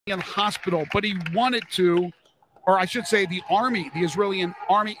hospital, but he wanted to, or I should say the army, the Israeli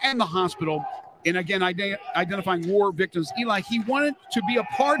army and the hospital, and again, identifying war victims. Eli, he wanted to be a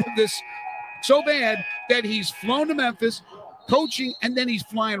part of this so bad that he's flown to Memphis, coaching, and then he's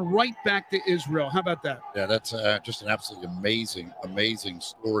flying right back to Israel. How about that? Yeah, that's just an absolutely amazing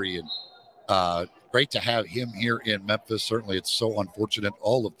story, and great to have him here in Memphis. Certainly, it's so unfortunate,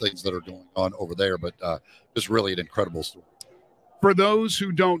 all the things that are going on over there, but just really an incredible story. For those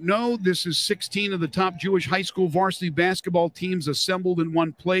who don't know, this is 16 of the top Jewish high school varsity basketball teams assembled in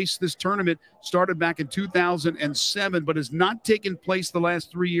one place. This tournament started back in 2007, but has not taken place the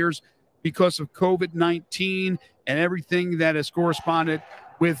last 3 years because of COVID-19 and everything that has corresponded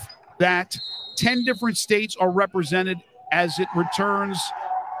with that. 10 different states are represented as it returns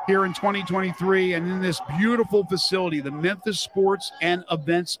here in 2023 and in this beautiful facility, the Memphis Sports and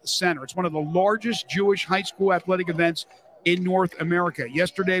Events Center. It's one of the largest Jewish high school athletic events in North America.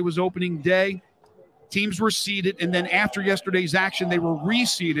 Yesterday was opening day. Teams were seeded, and then after yesterday's action, they were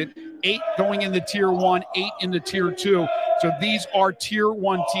reseeded, 8 going into Tier 1, 8 into Tier 2. So these are Tier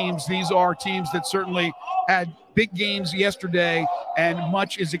 1 teams. These are teams that certainly had big games yesterday, and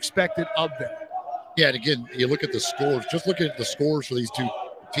much is expected of them. Yeah, and again, you look at the scores. Just looking at the scores for these two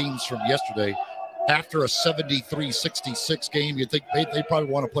teams from yesterday, after a 73-66 game, you'd think they probably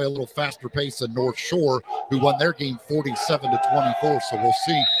want to play a little faster pace than North Shore, who won their game 47-24. So we'll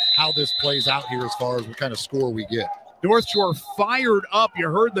see how this plays out here as far as what kind of score we get. North Shore fired up. You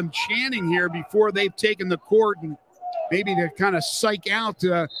heard them chanting here before they've taken the court, and maybe to kind of psych out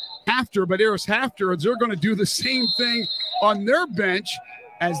Hafter, but Eris Hafter, they're going to do the same thing on their bench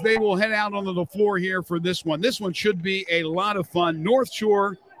as they will head out onto the floor here for this one. This one should be a lot of fun. North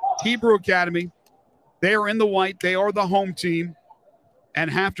Shore Hebrew Academy, they are in the white. They are the home team. And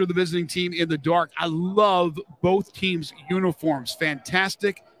Hafter, the visiting team, in the dark. I love both teams' uniforms.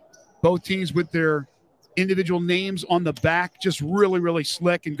 Fantastic. Both teams with their individual names on the back. Just really, really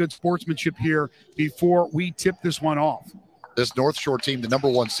slick and good sportsmanship here before we tip this one off. This North Shore team, the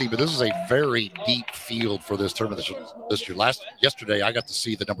 #1 seed, but this is a very deep field for this tournament this year. Yesterday, I got to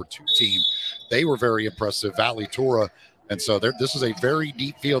see the #2 team. They were very impressive, Valley Torah. And so this is a very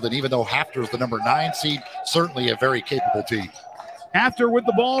deep field. And even though Hafter is the #9 seed, certainly a very capable team. Hafter with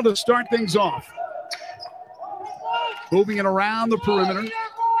the ball to start things off. Moving it around the perimeter.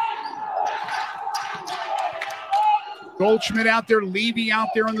 Goldschmidt out there, Levy out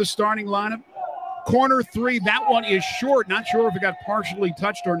there in the starting lineup. Corner 3, that one is short. Not sure if it got partially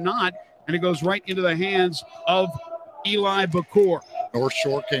touched or not. And it goes right into the hands of Eli Bakor. North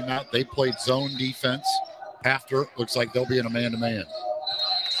Shore came out. They played zone defense. Hafter looks like they'll be in a man-to-man.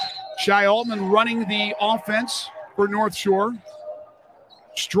 Shai Altman running the offense for North Shore.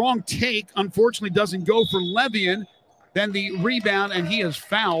 Strong take, unfortunately, doesn't go for Levian. Then the rebound, and he is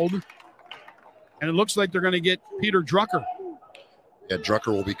fouled. And it looks like they're going to get Peter Drucker. Yeah,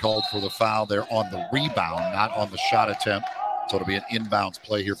 Drucker will be called for the foul there on the rebound, not on the shot attempt. So it'll be an inbounds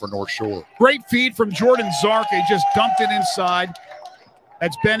play here for North Shore. Great feed from Jordan Zarke. Just dumped it inside.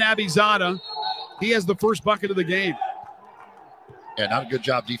 That's Ben Abizadeh. He has the first bucket of the game. Yeah, not a good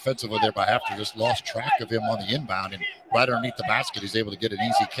job defensively there by Hafter. Just lost track of him on the inbound, and right underneath the basket, he's able to get an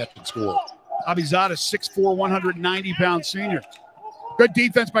easy catch and score. Abizadeh, 6'4", 190-pound senior. Good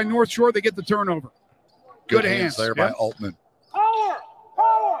defense by North Shore. They get the turnover. Good hands there by Altman. Power!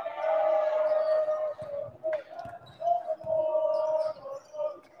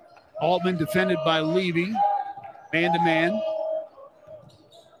 Altman defended by Levy. Man-to-man.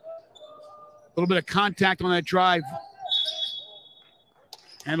 A little bit of contact on that drive.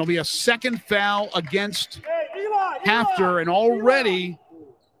 And it'll be a second foul against Hafter. And already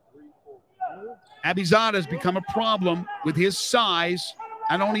Abizadeh has become a problem with his size.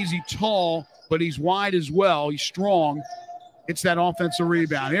 Not only is he tall, but he's wide as well. He's strong. It's that offensive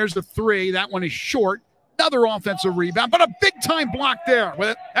rebound. Here's the 3. That one is short. Another offensive rebound, but a big-time block there.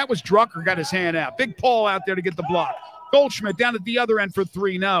 That was Drucker, got his hand out. Big Paul out there to get the block. Goldschmidt down at the other end for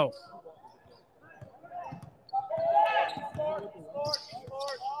 3. No.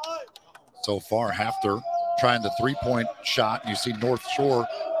 So far, Hafter trying the three-point shot. You see North Shore,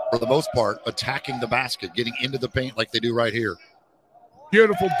 for the most part, attacking the basket, getting into the paint like they do right here.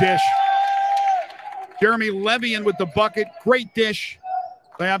 Beautiful dish. Jeremy Levian with the bucket. Great dish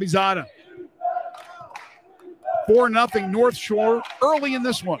by Abizadeh. 4-0 North Shore early in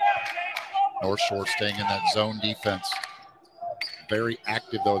this one. North Shore staying in that zone defense. Very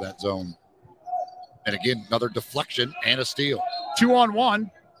active, though, that zone. And again, another deflection and a steal. 2-on-1.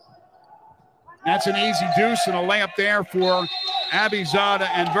 That's an easy deuce and a layup there for Abizadeh.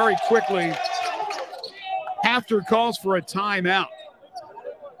 And very quickly, Hafter calls for a timeout.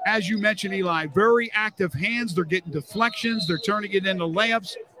 as you mentioned, Eli, very active hands. They're getting deflections. They're turning it into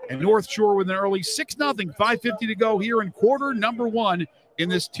layups. And North Shore with an early 6-0, 5:50 to go here in quarter number 1 in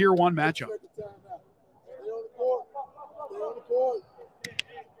this Tier 1 matchup. Stay on the court.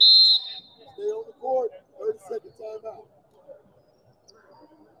 Stay on the court. 30-second timeout.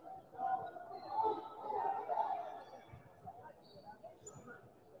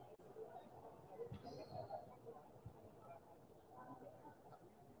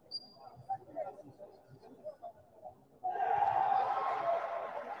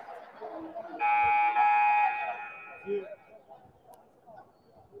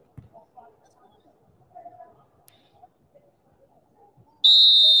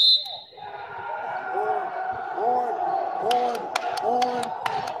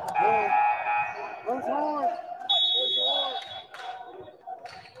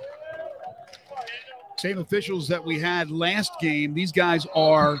 Same officials that we had last game. These guys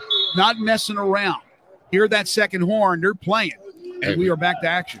are not messing around. Hear that second horn? They're playing, and we are back to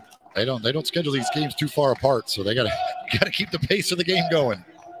action. They don't schedule these games too far apart, so they gotta keep the pace of the game going.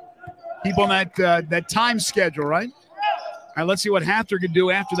 Keep on that time schedule, right? All right, let's see what Hafter can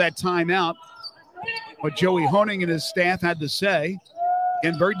do after that timeout. What Joey Honing and his staff had to say.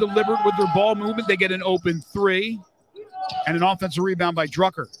 Again, very deliberate with their ball movement. They get an open 3 and an offensive rebound by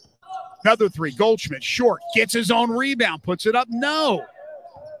Drucker. Another 3. Goldschmidt, short, gets his own rebound, puts it up. No.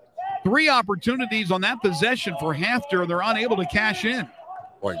 3 opportunities on that possession for Hafter. They're unable to cash in.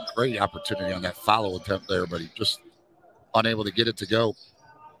 Boy, great opportunity on that follow attempt there, but he just unable to get it to go.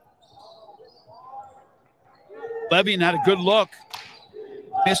 Levian had a good look.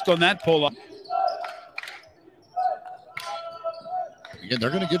 Missed on that pull-up. Again, they're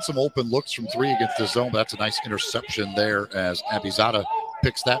going to get some open looks from 3 against the zone. But that's a nice interception there as Abizada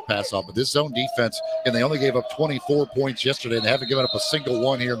picks that pass off. But this zone defense, and they only gave up 24 points yesterday, and they haven't given up a single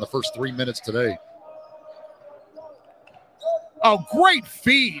one here in the first 3 minutes today. Oh, great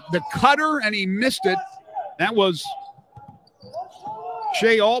feed. The cutter, and he missed it. That was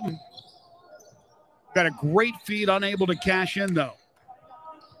Shea Altman. Got a great feed, unable to cash in, though.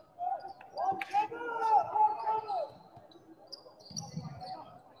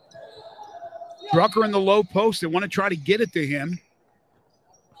 Drucker in the low post. They want to try to get it to him.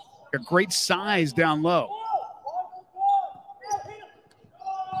 A great size down low.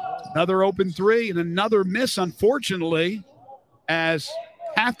 Another open 3 and another miss, unfortunately, as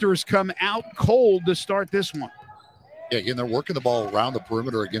Hafter has come out cold to start this one. Yeah, again, they're working the ball around the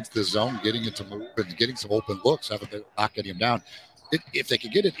perimeter against this zone, getting it to move and getting some open looks, not getting him down. If they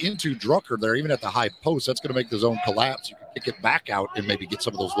could get it into Drucker there, even at the high post, that's going to make the zone collapse. You can kick it back out and maybe get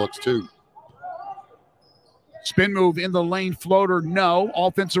some of those looks too. Spin move in the lane, floater, no.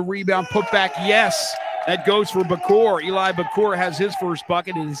 Offensive rebound, put back, yes. That goes for Bakur. Eli Bakur has his first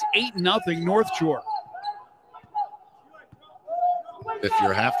bucket. It is 8-0 North Shore. If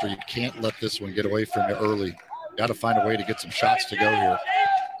you're Hafter, you can't let this one get away from you early. Got to find a way to get some shots to go here.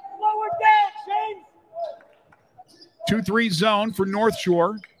 2-3 zone for North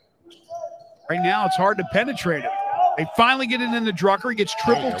Shore. Right now, it's hard to penetrate it. They finally get it into Drucker. He gets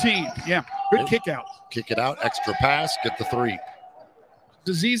triple teamed. Yeah, good kick out. Kick it out, extra pass, get the 3. It's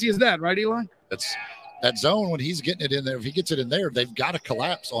as easy as that, right, Eli? That's that zone when he's getting it in there. If he gets it in there, they've got to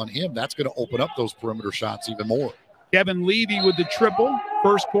collapse on him. That's going to open up those perimeter shots even more. Kevin Levy with the triple.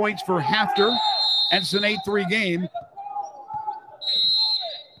 First points for Hafter. And it's an 8-3 game.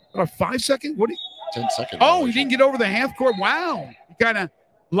 A 5-second? 10 seconds. Oh, he didn't get over the half court. Wow. He kind of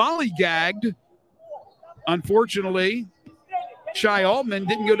lollygagged. Unfortunately, Shai Altman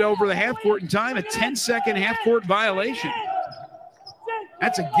didn't get over the half court in time. A 10-second half court violation.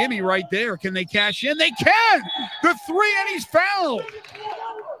 That's a gimme right there. Can they cash in? They can. The 3, and he's fouled.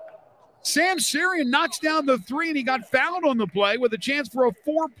 Sam Syrian knocks down the 3, and he got fouled on the play with a chance for a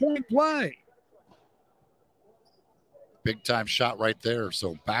 4-point play. Big-time shot right there.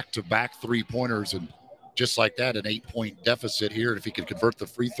 So back-to-back 3-pointers, and just like that, an 8-point deficit here. And if he can convert the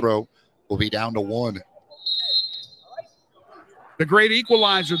free throw, we'll be down to 1. The great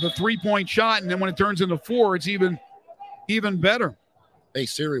equalizer, the 3-point shot, and then when it turns into 4, it's even better. Hey,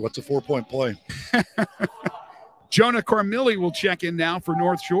 Siri, what's a 4-point play? Jonah Carmilli will check in now for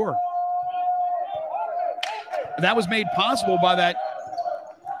North Shore. That was made possible by that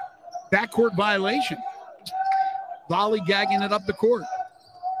backcourt violation. Lollygagging it up the court.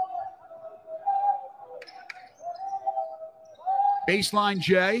 Baseline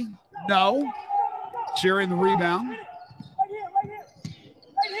J, no. Syrian the rebound.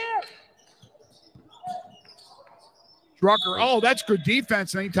 Drucker, oh, that's good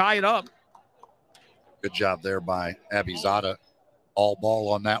defense, and they tie it up. Good job there by Abizada. All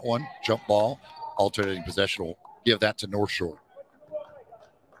ball on that one. Jump ball. Alternating possession will give that to North Shore.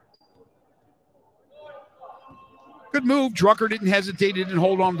 Good move. Drucker didn't hesitate. He didn't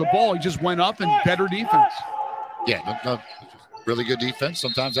hold on to the ball. He just went up and better defense. Yeah, no, really good defense.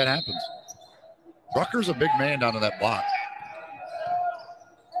 Sometimes that happens. Drucker's a big man down in that block.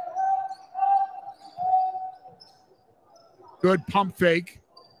 Good pump fake.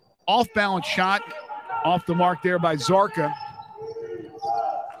 Off-balance shot. Off the mark there by Zarka.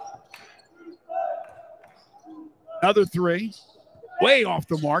 Another three. Way off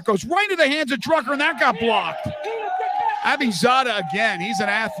the mark. Goes right into the hands of Drucker, and that got blocked. Abizada again. He's an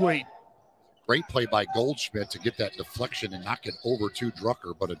athlete. Great play by Goldschmidt to get that deflection and knock it over to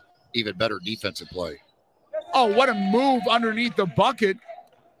Drucker, but an even better defensive play. Oh, what a move underneath the bucket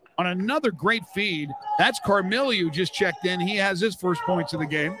on another great feed. That's Carmilli who just checked in. He has his first points of the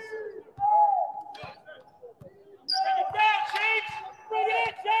game. Bring it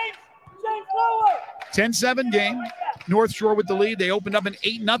in, James. James, forward. 10-7 game. North Shore with the lead. They opened up an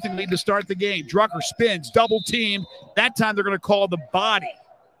 8-0 lead to start the game. Drucker spins, double team. That time they're going to call the body.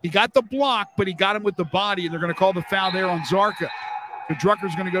 He got the block, but he got him with the body, and they're going to call the foul there on Zarka. So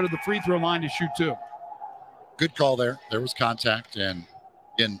Drucker's going to go to the free throw line to shoot two. Good call there. There was contact, and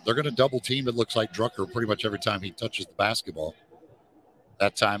again, they're going to double team. It looks like Drucker pretty much every time he touches the basketball.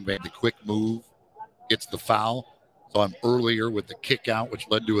 That time made the quick move, gets the foul. So I'm earlier with the kick out, which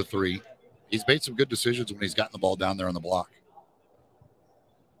led to a three. He's made some good decisions when he's gotten the ball down there on the block.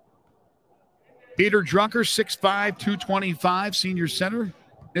 Peter Drucker, 6'5", 225, senior center.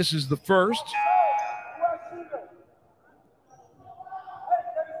 This is the first.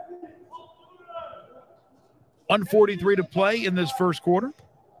 $1:43 to play in this first quarter.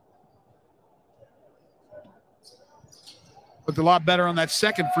 Looked a lot better on that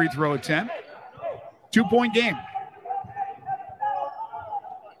second free throw attempt. 2-point game.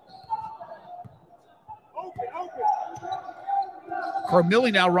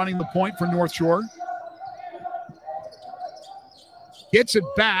 Carmilli now running the point for North Shore. Gets it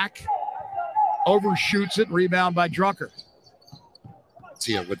back. Overshoots it. Rebound by Drucker.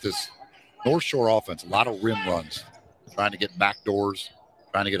 See it with this North Shore offense. A lot of rim runs. Trying to get back doors.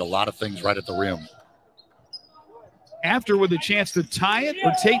 Trying to get a lot of things right at the rim. After with a chance to tie it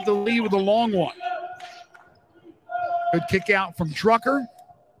or take the lead with a long one. Good kick out from Drucker.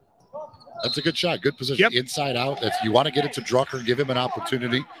 That's a good shot. Good position. Yep. Inside out. If you want to get it to Drucker, give him an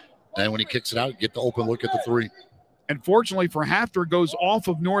opportunity. And when he kicks it out, get the open look at the three. And fortunately for Hafter, goes off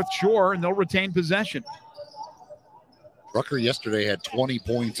of North Shore, and they'll retain possession. Drucker yesterday had 20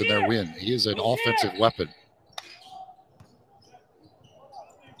 points in their win. He is an offensive weapon.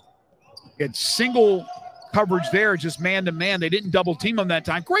 It's single coverage there, just man-to-man. They didn't double team him that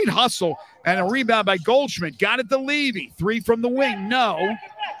time. Great hustle and a rebound by Goldschmidt. Got it to Levy. Three from the wing. No.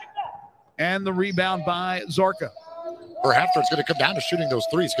 And the rebound by Zarka. For Hafter, it's going to come down to shooting those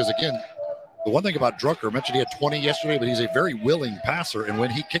threes because, again, the one thing about Drucker, I mentioned he had 20 yesterday, but he's a very willing passer, and when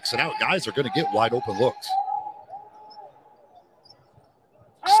he kicks it out, guys are going to get wide open looks.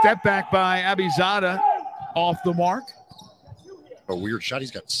 Step back by Abizada off the mark. A weird shot. He's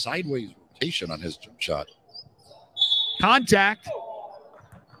got sideways rotation on his jump shot. Contact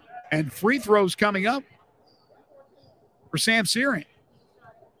and free throws coming up for Sam Syrian.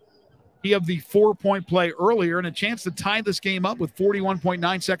 He had the 4-point play earlier and a chance to tie this game up with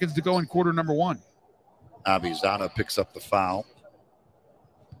 41.9 seconds to go in quarter number one. Abizada picks up the foul.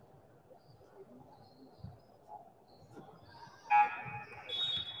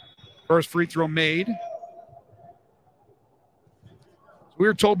 First free throw made. We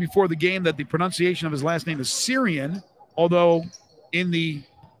were told before the game that the pronunciation of his last name is Syrian, although in the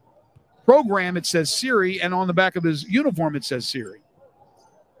program it says Siri, and on the back of his uniform it says Siri.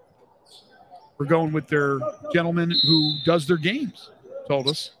 We're going with their gentleman who does their games, told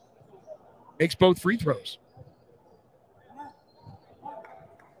us. Makes both free throws.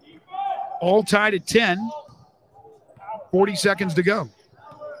 All tied at 10. 40 seconds to go.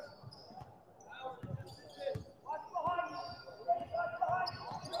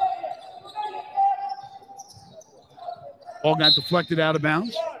 Ball got deflected out of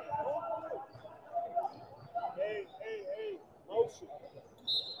bounds.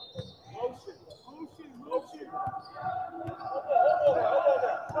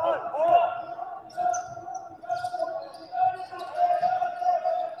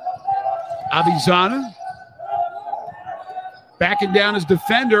 Abizada backing down his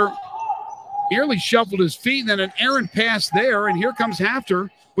defender, nearly shuffled his feet, and then an errant pass there, and here comes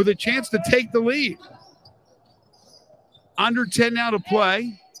Hafter with a chance to take the lead. Under 10 now to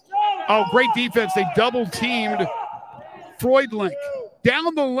play. Oh, great defense. They double-teamed Freudlink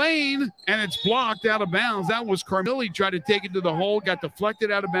down the lane, and it's blocked out of bounds. That was Carmilli, tried to take it to the hole, got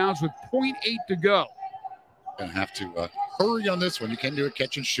deflected out of bounds with 0.8 to go. Gonna have to hurry on this one. You can do a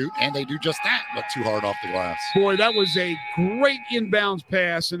catch and shoot, and they do just that, but too hard off the glass. Boy, that was a great inbounds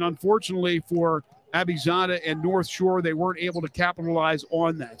pass, and unfortunately for Abizada and North Shore, they weren't able to capitalize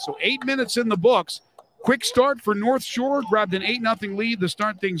on that. So 8 minutes in the books. Quick start for North Shore, grabbed an 8-0 lead to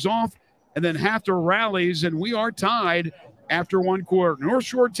start things off, and then Hafter rallies, and we are tied after one quarter. North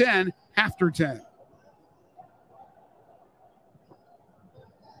Shore 10, Hafter 10.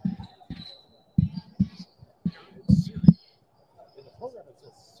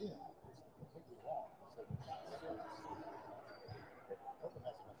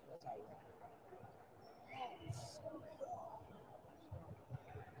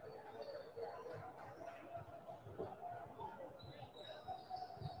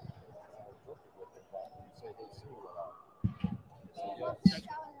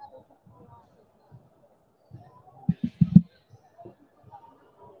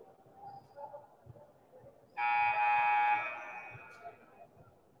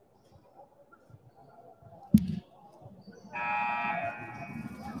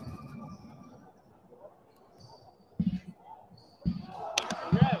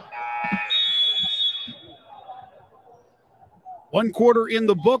 One quarter in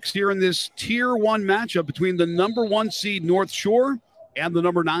the books here in this Tier 1 matchup between the number 1 seed North Shore and the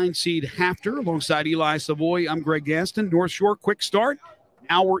number 9 seed Hafter. Alongside Eli Savoy, I'm Greg Gaston. North Shore, quick start.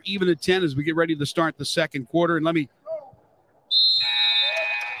 Now we're even at 10 as we get ready to start the second quarter. And let me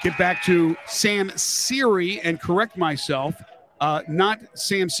get back to Sam Siri and correct myself. Not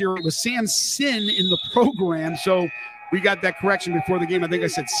Sam Siri, it was Sam Sin in the program. So we got that correction before the game. I think I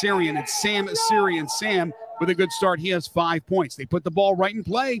said Syrian. It's Sam Siri, and Sam with a good start. He has 5 points. They put the ball right in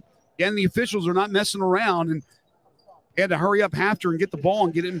play, and the officials are not messing around, and they had to hurry up Hafter and get the ball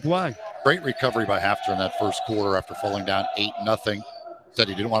and get it in play. Great recovery by Hafter in that first quarter after falling down 8-0. Said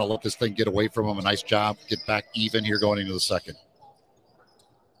he didn't want to let this thing get away from him. A nice job. Get back even here going into the second.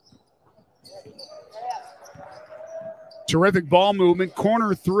 Terrific ball movement.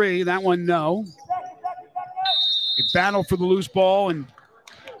 Corner 3. That one, no. A battle for the loose ball, and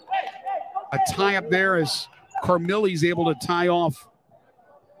a tie up there as Carmilli's able to tie off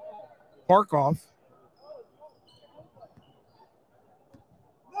Barkoff.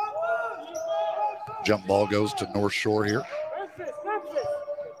 Jump ball goes to North Shore here.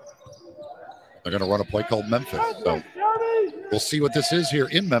 They're going to run a play called Memphis. So we'll see what this is here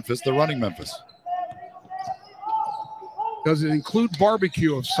in Memphis. They're running Memphis. Does it include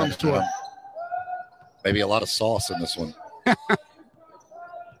barbecue of some sort? Maybe a lot of sauce in this one.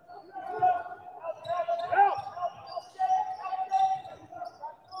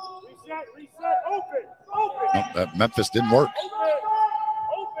 No, that Memphis didn't work.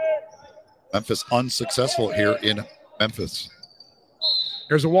 Memphis unsuccessful here in Memphis.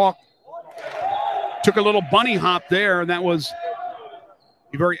 There's a walk. Took a little bunny hop there, and that was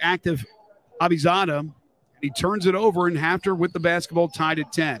a very active Abizada. He turns it over, and Hafter with the basketball tied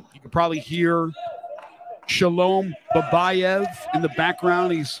at 10. You can probably hear Shalom Babayev in the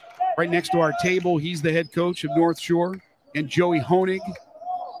background. He's right next to our table. He's the head coach of North Shore. And Joey Honig,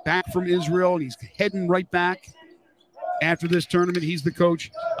 back from Israel, and he's heading right back after this tournament. He's the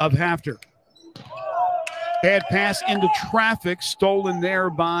coach of Hafter. Bad pass into traffic, stolen there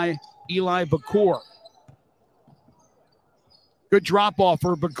by Eli Bakur. Good drop off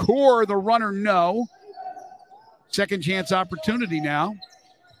for Bakur, the runner, no. Second chance opportunity now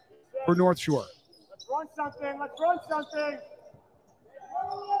for North Shore. Let's run something. Let's run something.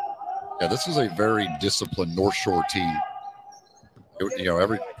 Yeah, this is a very disciplined North Shore team. You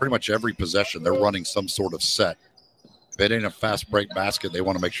know, pretty much every possession, they're running some sort of set. If it ain't a fast break basket, they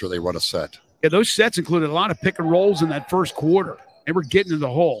want to make sure they run a set. Yeah, those sets included a lot of pick and rolls in that first quarter. They were getting to the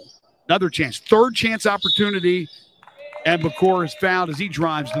hole. Another chance. Third chance opportunity, and Bakur is fouled as he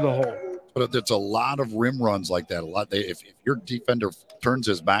drives to the hole. But it's a lot of rim runs like that. If your defender turns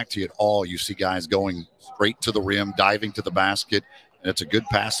his back to you at all, you see guys going straight to the rim, diving to the basket, and it's a good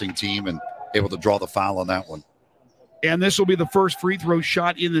passing team and able to draw the foul on that one. And this will be the first free throw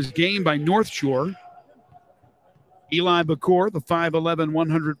shot in this game by North Shore. Eli Bakur, the 5'11",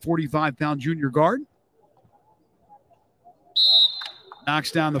 145-pound junior guard.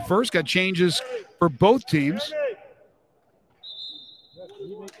 Knocks down the first. Got changes for both teams.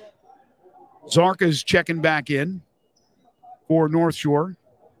 Zarka's checking back in for North Shore.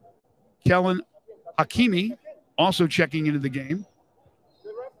 Kellen Hakimi also checking into the game.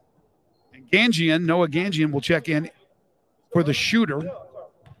 And Noah Ganjian will check in for the shooter.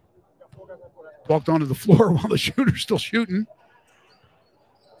 walked onto the floor while the shooter's still shooting.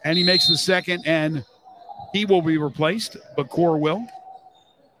 And he makes the second, and he will be replaced, but Core will.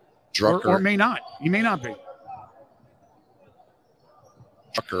 Or may not. He may not be.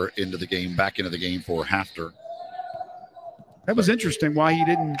 Drucker into the game, back into the game for Hafter. That was interesting why he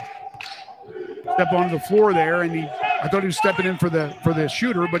didn't step onto the floor there, and I thought he was stepping in for the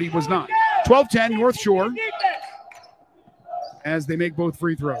shooter, but he was not. 12-10 North Shore as they make both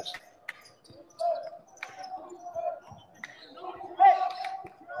free throws.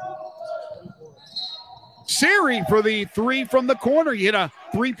 Siri for the three from the corner. He hit a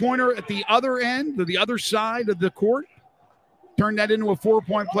three-pointer at the other end, to the other side of the court. Turned that into a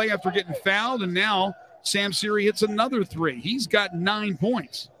 4-point play after getting fouled, and now Sam Siri hits another three. He's got 9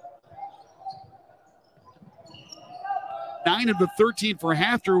 points. 9 of the 13 for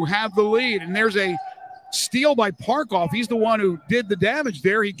Hafter, who have the lead. And there's a steal by Parkoff. He's the one who did the damage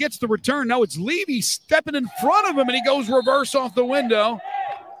there. He gets the return. No, it's Levy stepping in front of him, and he goes reverse off the window.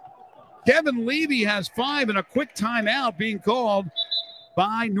 Kevin Levy has 5, and a quick timeout being called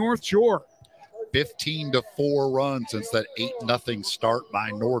by North Shore. 15-4 run since that 8-0 start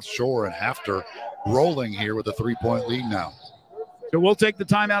by North Shore, and Hafter rolling here with a 3-point lead now. So we'll take the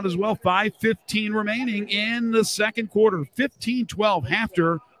timeout as well. 5:15 remaining in the second quarter. 15-12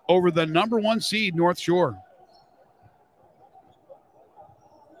 Hafter over the number 1 seed North Shore.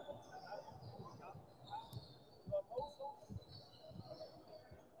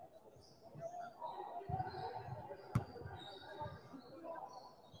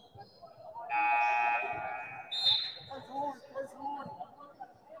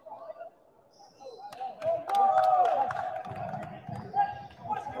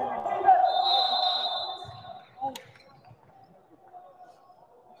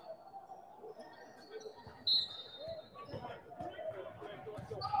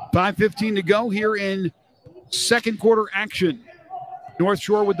 .5:15 to go here in second quarter action. North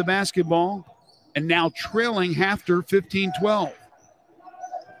Shore with the basketball and now trailing Hafter 15-12.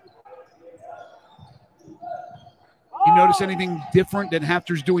 You notice anything different that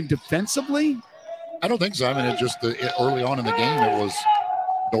Hafter's doing defensively? I don't think so. I mean, it just early on in the game, it was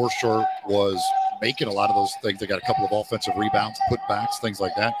North Shore was making a lot of those things. They got a couple of offensive rebounds, putbacks, things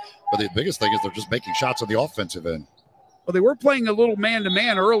like that. But the biggest thing is they're just making shots on the offensive end. Well, they were playing a little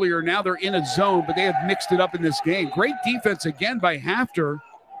man-to-man earlier. Now they're in a zone, but they have mixed it up in this game. Great defense again by Hafter.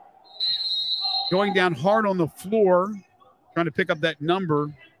 Going down hard on the floor, trying to pick up that number.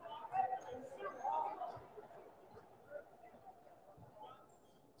 Is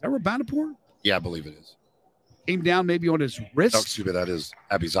that Rabanapur? Yeah, I believe it is. Came down maybe on his wrist. No, excuse me, that is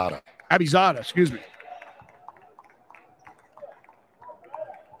Abizada. Abizada, excuse me.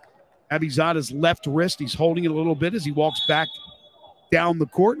 Abizada's left wrist. He's holding it a little bit as he walks back down the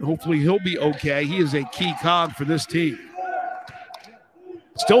court. Hopefully he'll be okay. He is a key cog for this team.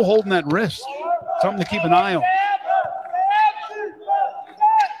 Still holding that wrist. Something to keep an eye on.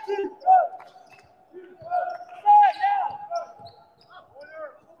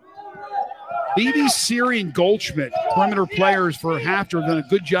 Levy, Siri, and Goldschmidt, perimeter players for Hafter, have done a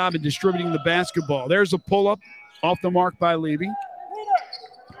good job in distributing the basketball. There's a pull-up off the mark by Levy.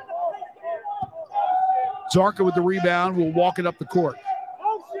 Zarka with the rebound will walk it up the court.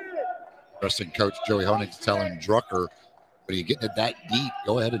 Interesting, Coach Joey Honig's telling Drucker, when you get it that deep,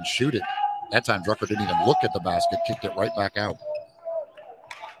 go ahead and shoot it. That time, Drucker didn't even look at the basket, kicked it right back out.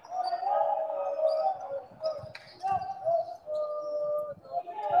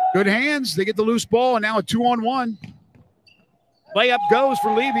 Good hands. They get the loose ball, and now a 2-on-1. Layup goes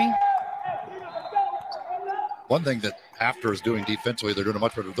for Levy. One thing that Hafter is doing defensively, they're doing a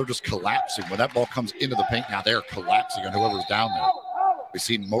much better. They're just collapsing. When that ball comes into the paint, now they're collapsing on whoever's down there. We've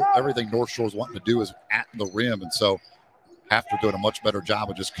seen everything North Shore's wanting to do is at the rim, and so Hafter doing a much better job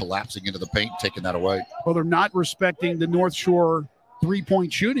of just collapsing into the paint and taking that away. Well, they're not respecting the North Shore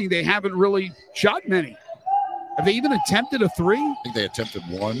three-point shooting. They haven't really shot many. Have they even attempted a three? I think they attempted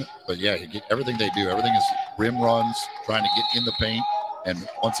one, but yeah, you get everything they do. Everything is rim runs, trying to get in the paint, and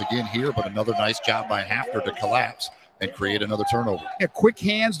once again here, but another nice job by Hafter to collapse and create another turnover. Yeah, quick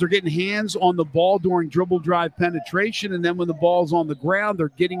hands. They're getting hands on the ball during dribble drive penetration, and then when the ball's on the ground, they're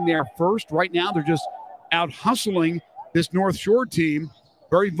getting there first. Right now, they're just out hustling this North Shore team.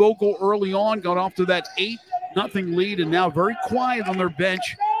 Very vocal early on, got off to that 8-0 lead, and now very quiet on their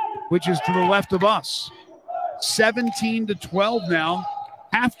bench, which is to the left of us. 17-12 now.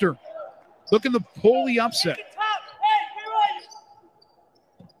 Hafter looking to pull the upset.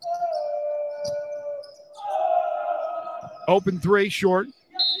 Open three, short.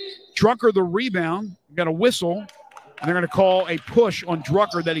 Trucker the rebound. Got a whistle. And they're going to call a push on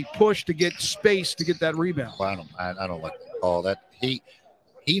Drucker that he pushed to get space to get that rebound. Well, I don't like to call that. He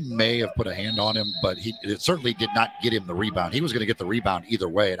may have put a hand on him, but it certainly did not get him the rebound. He was going to get the rebound either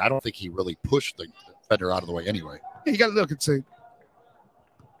way, and I don't think he really pushed the defender out of the way anyway. Yeah, you got to look. It's a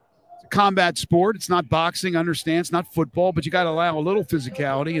combat sport. It's not boxing. Understand? It's not football, but you got to allow a little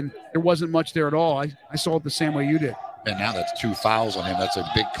physicality, and there wasn't much there at all. I saw it the same way you did. And now that's 2 fouls on him. That's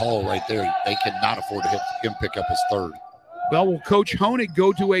a big call right there. They cannot afford to hit him pick up his third. Well, will Coach Honig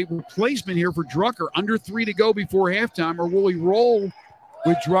go to a replacement here for Drucker? Under 3 to go before halftime, or will he roll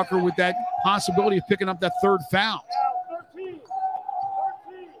with Drucker with that possibility of picking up that third foul?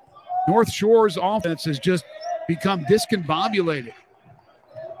 North Shore's offense has just become discombobulated.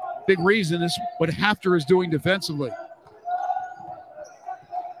 Big reason is what Hafter is doing defensively.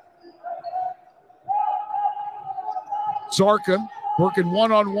 Zarka working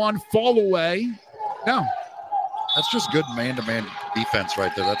one-on-one, fall away. No. That's just good man-to-man defense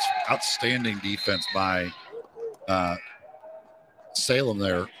right there. That's outstanding defense by Salem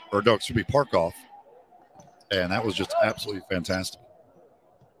there. Or no, it should be Parkoff. And that was just absolutely fantastic.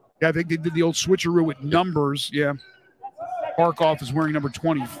 Yeah, I think they did the old switcheroo with numbers. Yeah. Parkoff is wearing number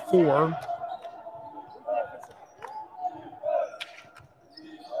 24.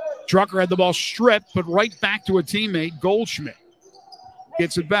 Drucker had the ball stripped, but right back to a teammate, Goldschmidt.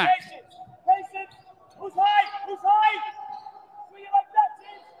 Gets it back. Who's high? Who's high? Swing it like that,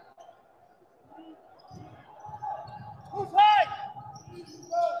 team. Who's high?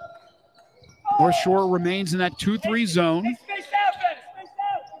 North Shore remains in that 2-3 zone. Hey, space out, Ben. Space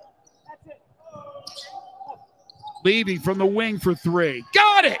out. That's it. Levy from the wing for 3.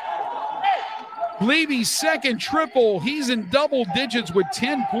 Got it! Levy's second triple. He's in double digits with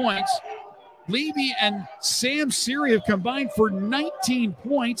 10 points. Levy and Sam Siri have combined for 19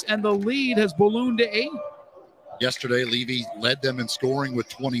 points, and the lead has ballooned to 8. Yesterday, Levy led them in scoring with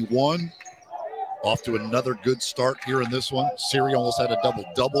 21. Off to another good start here in this one. Siri almost had a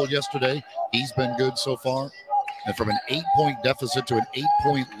double-double yesterday. He's been good so far. And from an 8-point deficit to an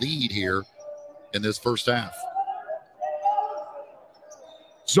 8-point lead here in this first half.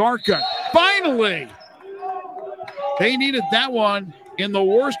 Zarka, finally! They needed that one in the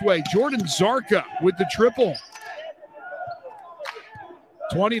worst way. Jordan Zarka with the triple.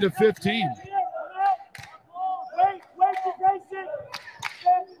 20-15.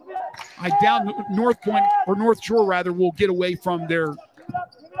 I doubt North Point, or North Shore rather, will get away from their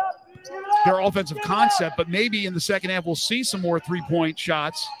offensive concept, but maybe in the second half we'll see some more three-point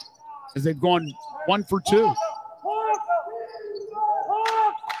shots as they've gone 1 for 2.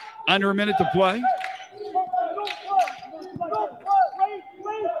 Under a minute to play.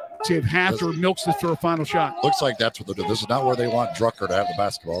 See if Hafter milks this for a final shot. Looks like that's what they're doing. This is not where they want Drucker to have the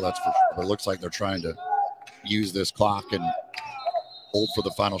basketball, that's for sure. But it looks like they're trying to use this clock and hold for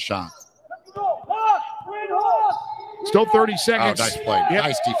the final shot. Still 30 seconds. Oh, nice play. Yep.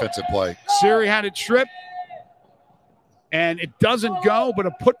 Nice defensive play. Siri had it stripped. And it doesn't go, but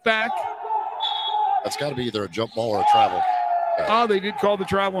a putback. That's got to be either a jump ball or a travel. Oh, they did call the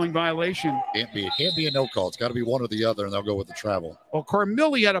traveling violation. It can't be a no call. It's got to be one or the other, and they'll go with the travel. Well,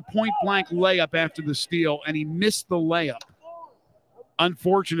 Carmilli had a point-blank layup after the steal, and he missed the layup.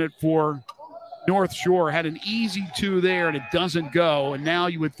 Unfortunate for North Shore. Had an easy 2 there, and it doesn't go. And now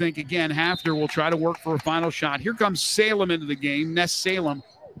you would think, again, Hafter will try to work for a final shot. Here comes Salem into the game, Ness Salem,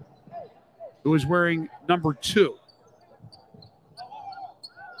 who is wearing number 2.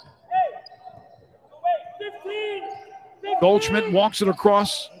 Goldschmidt walks it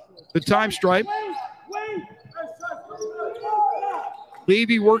across the time stripe.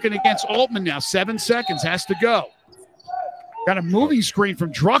 Levy working against Altman now. 7 seconds, has to go. Got a moving screen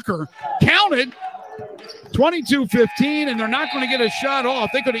from Drucker. Counted. 22-15, and they're not going to get a shot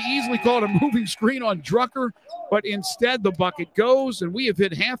off. They could have easily called a moving screen on Drucker, but instead the bucket goes, and we have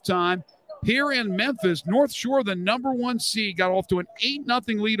hit halftime here in Memphis. North Shore, the number 1 seed, got off to an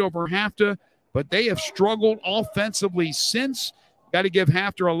 8-0 lead over Hafta, but they have struggled offensively since. Got to give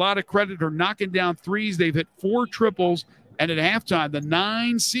Hafter a lot of credit for knocking down threes. They've hit 4 triples, and at halftime, the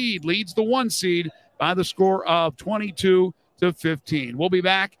 9 seed leads the 1 seed by the score of 22-15. We'll be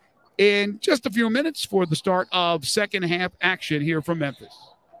back in just a few minutes for the start of second half action here from Memphis.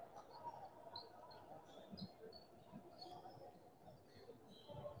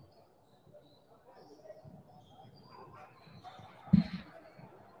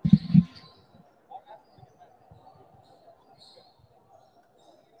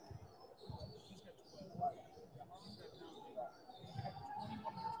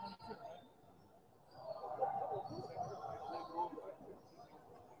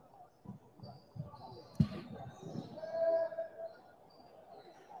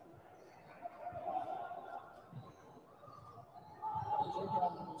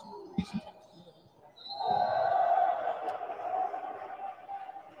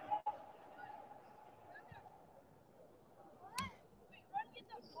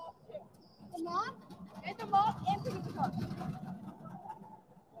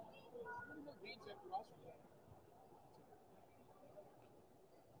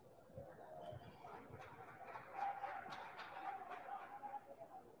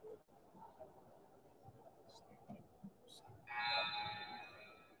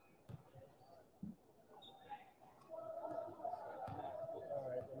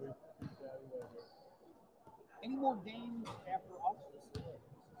 Any more games after us?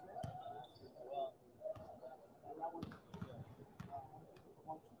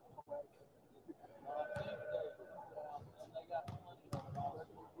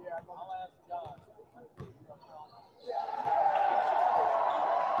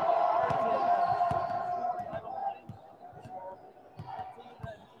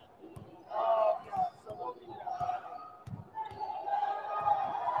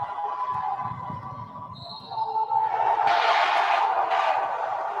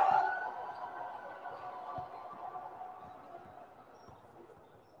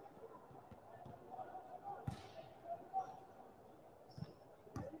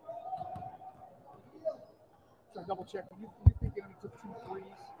 So double check. You think it only took 2 threes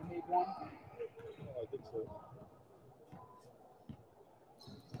and made 1? I think so.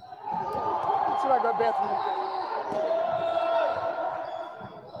 Let's see if I got bathroom.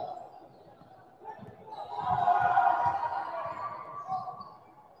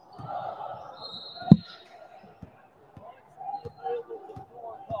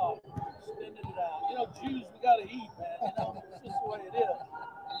 You know, Jews, we gotta eat, man. You know, it's just the way it is.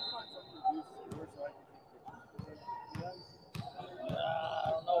 I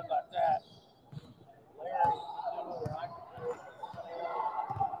don't know about that.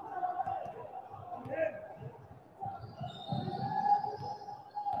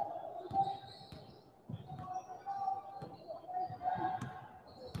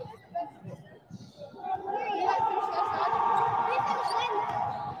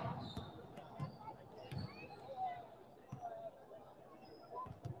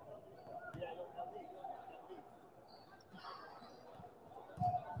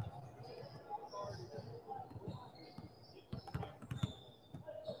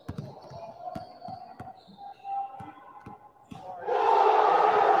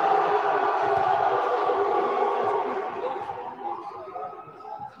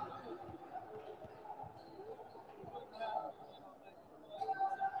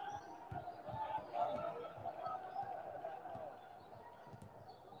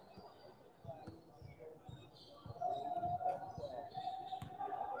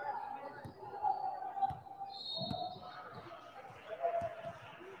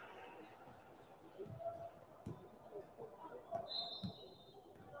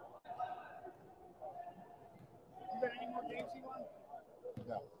 You got any more games you want?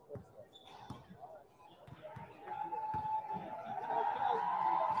 No.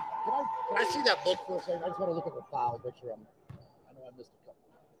 Can I see that book for a second? I just want to look at the foul picture. I know I missed a couple.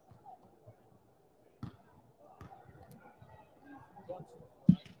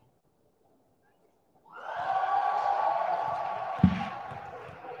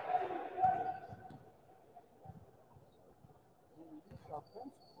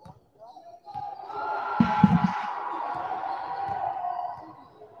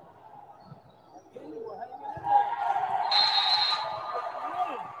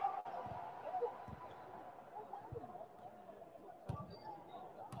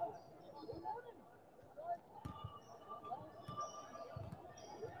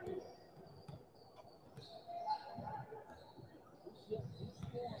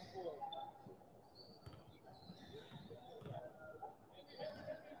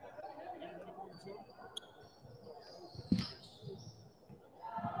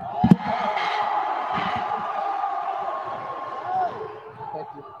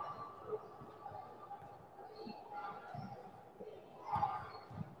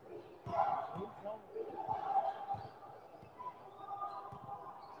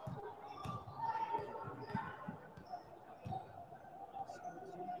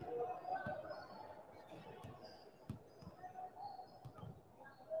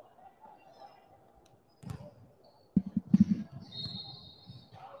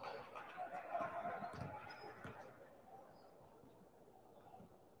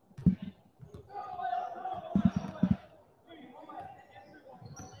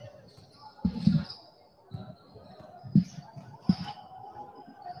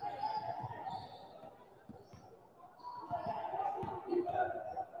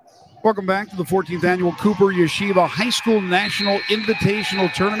 Welcome back to the 14th Annual Cooper Yeshiva High School National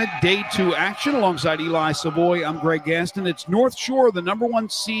Invitational Tournament, Day 2 action. Alongside Eli Savoy, I'm Greg Gaston. It's North Shore, the number 1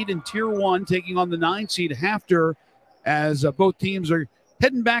 seed in Tier 1, taking on the 9 seed Hafter, as both teams are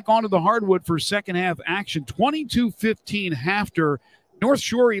heading back onto the hardwood for second half action. 22-15 Hafter. North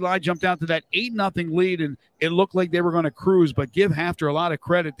Shore, Eli, jumped out to that 8-0 lead, and it looked like they were going to cruise, but give Hafter a lot of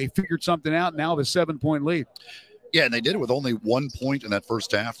credit. They figured something out, now have a 7-point lead. Yeah, and they did it with only 1 point in that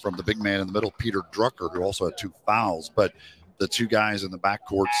first half from the big man in the middle, Peter Drucker, who also had 2 fouls. But the 2 guys in the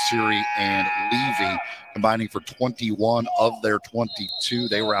backcourt, Siri and Levy, combining for 21 of their 22.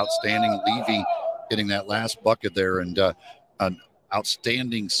 They were outstanding. Levy getting that last bucket there, and an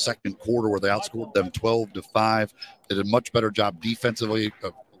outstanding second quarter where they outscored them 12-5. Did a much better job defensively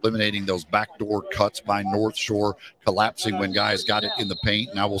of eliminating those backdoor cuts by North Shore, collapsing when guys got it in the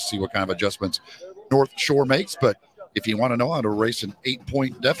paint. Now we'll see what kind of adjustments North Shore makes, but if you want to know how to erase an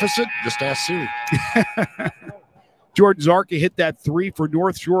 8-point deficit, just ask Siri. Jordan Zarka hit that 3 for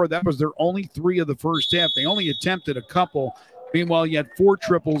North Shore. That was their only 3 of the first half. They only attempted a couple. Meanwhile, you had 4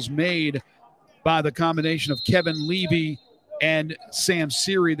 triples made by the combination of Kevin Levy and Sam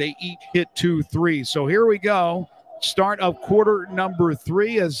Siri. They each hit 2 threes. So here we go. Start of quarter number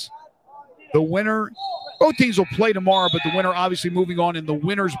 3 as the winner. Both teams will play tomorrow, but the winner obviously moving on in the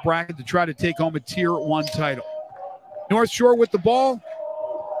winner's bracket to try to take home a Tier 1 title. North Shore with the ball.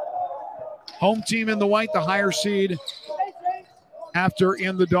 Home team in the white, the higher seed. After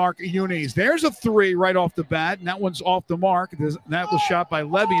in the dark unis. There's a 3 right off the bat, and that one's off the mark. That was shot by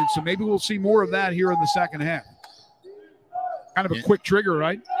Levy, and so maybe we'll see more of that here in the second half. Kind of a quick trigger,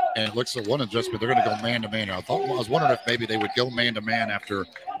 right? And it looks like one adjustment. They're going to go man-to-man. I was wondering if maybe they would go man-to-man after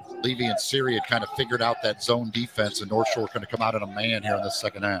Levy and Siri had kind of figured out that zone defense, and North Shore going to come out in a man here in the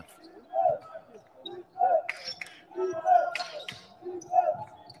second half.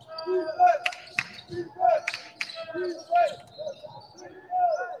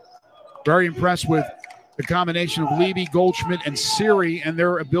 Very impressed with the combination of Levy, Goldschmidt, and Siri and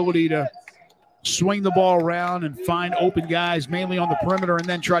their ability to swing the ball around and find open guys, mainly on the perimeter, and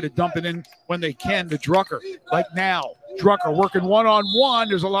then try to dump it in when they can to Drucker. Like now, Drucker working one-on-one.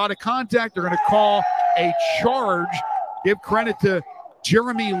 There's a lot of contact. They're going to call a charge. Give credit to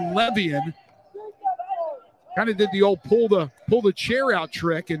Jeremy Levian. Kind of did the old pull the chair out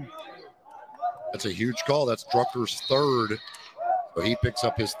trick. And that's a huge call. That's Drucker's 3rd. So he picks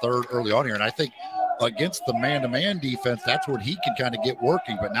up his 3rd early on here. And I think against the man-to-man defense, that's when he can kind of get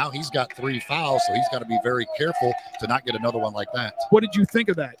working. But now he's got 3 fouls, so he's got to be very careful to not get another one like that. What did you think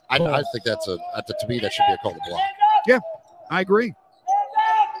of that? I think to me, that should be a call to block. Yeah, I agree.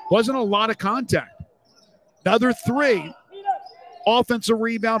 Wasn't a lot of contact. Another 3. Offensive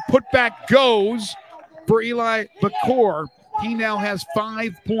rebound. Putback goes for Eli Bakor. He now has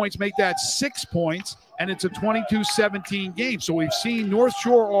 5 points, make that 6 points, and it's a 22-17 game. So we've seen North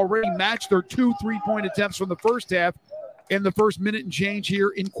Shore already match their 2 3-point attempts from the first half in the first minute and change here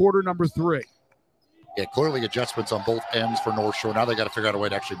in quarter number 3. Yeah, clearly adjustments on both ends for North Shore. Now they got to figure out a way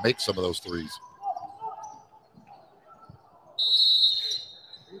to actually make some of those threes.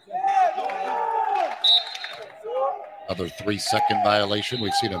 Another 3-second violation.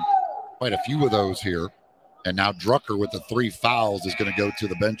 We've seen quite a few of those here. And now Drucker with the 3 fouls is going to go to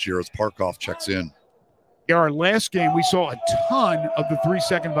the bench here as Parkoff checks in. In our last game, we saw a ton of the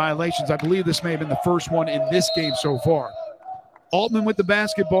 3-second violations. I believe this may have been the first one in this game so far. Altman with the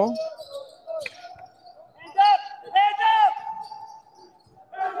basketball.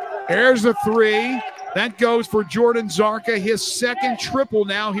 There's the 3. That goes for Jordan Zarka, his 2nd triple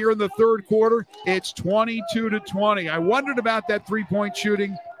now here in the 3rd quarter. It's 22-20. I wondered about that 3-point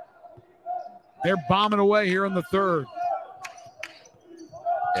shooting. They're bombing away here in the 3rd.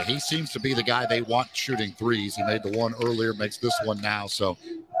 Yeah, he seems to be the guy they want shooting threes. He made the one earlier, makes this one now. So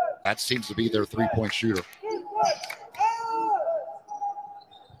that seems to be their 3-point shooter.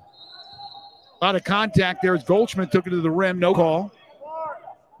 A lot of contact there as Goldschmidt took it to the rim. No call.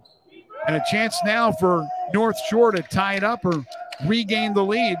 And a chance now for North Shore to tie it up or regain the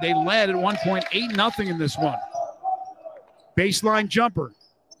lead. They led at one point 8-0 in this one. Baseline jumper.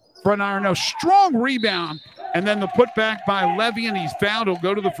 Front iron, no, strong rebound, and then the putback by Levy, and he's fouled. He'll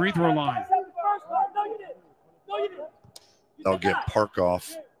go to the free throw line. They'll get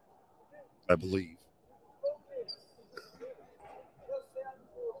Parkoff, I believe.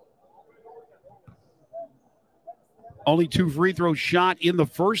 Only 2 free throws shot in the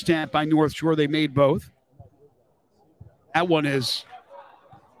first half by North Shore. They made both. That one is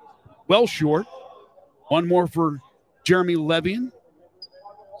well short. One more for Jeremy Levian.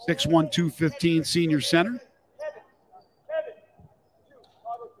 6'1", 215 senior center.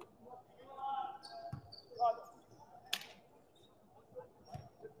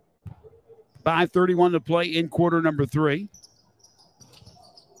 5:31 to play in quarter number 3.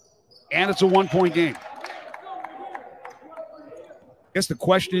 And it's a 1-point game. I guess the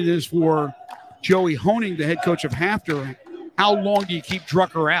question is for Joey Honing, the head coach of Hafter, how long do you keep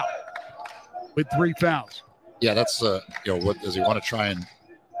Drucker out with 3 fouls? Yeah, that's, what does he want to try and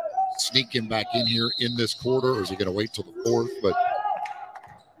sneak him back in here in this quarter, or is he going to wait till the 4th? But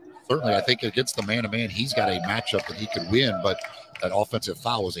certainly I think against the man-to-man, he's got a matchup that he could win, but that offensive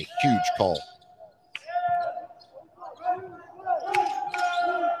foul was a huge call.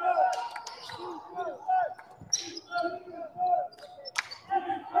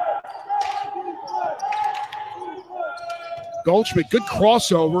 Goldschmidt, good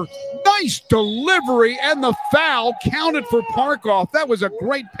crossover. Nice delivery, and the foul counted for Parkoff. That was a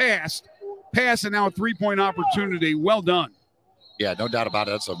great pass. And now a 3-point opportunity. Well done. Yeah, no doubt about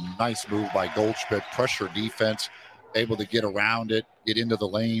it. That's a nice move by Goldschmidt. Pressure defense, able to get around it, get into the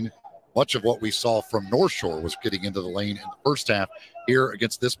lane. Much of what we saw from North Shore was getting into the lane in the first half. Here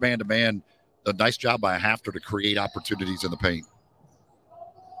against this man-to-man, a nice job by Hafter to create opportunities in the paint.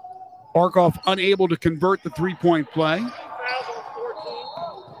 Parkoff unable to convert the 3-point play.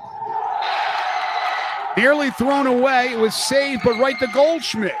 Nearly thrown away. It was saved, but right to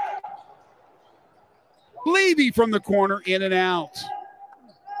Goldschmidt. Levy from the corner, in and out.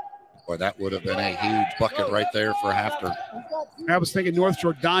 Boy, that would have been a huge bucket right there for Hafter. I was thinking North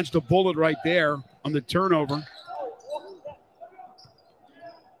Shore dodged a bullet right there on the turnover.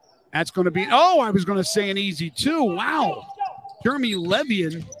 That's going to be, I was going to say an easy 2. Wow. Jeremy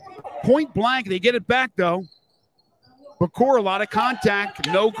Levian, point blank. They get it back, though. Bakor, a lot of contact,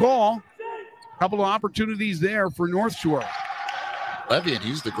 no call. Couple of opportunities there for North Shore. Levian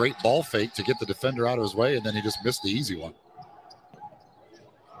used the great ball fake to get the defender out of his way, and then he just missed the easy one.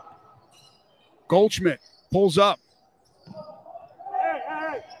 Goldschmidt pulls up.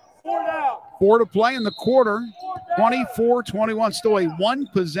 Hey, 4 down. 4 to play in the quarter. 24-21, still a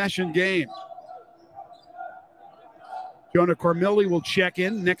 1-possession game. Jonah Cormilli will check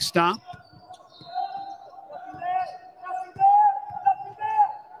in. Next stop.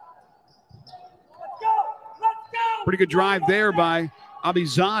 Pretty good drive there by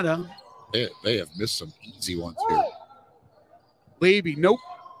Abizada. They have missed some easy ones here. Levy, nope.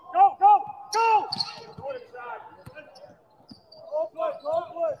 Go.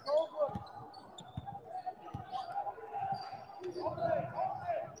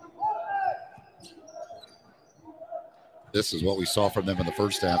 This is what we saw from them in the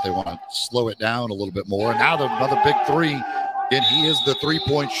first half. They want to slow it down a little bit more. And now another big 3. And he is the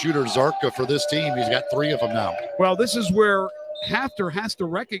 3-point shooter, Zarka, for this team. He's got 3 of them now. Well, this is where Hafter has to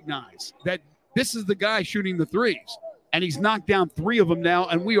recognize that this is the guy shooting the 3s. And he's knocked down 3 of them now,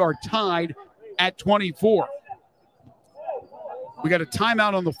 and we are tied at 24. We got a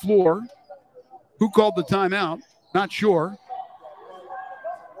timeout on the floor. Who called the timeout? Not sure.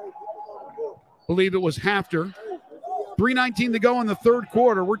 Believe it was Hafter. 3:19 to go in the third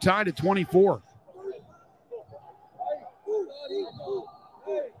quarter. We're tied at 24.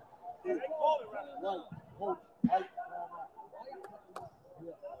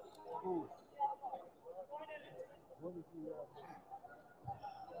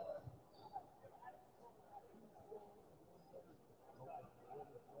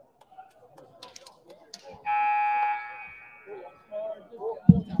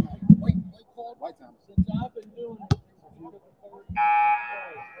 Since I've been doing it,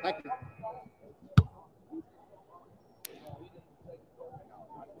 thank you.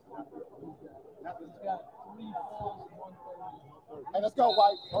 Hey, let's go,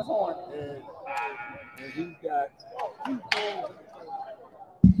 White. What's on? And he's got 2 goals.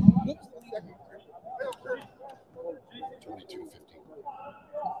 22-15.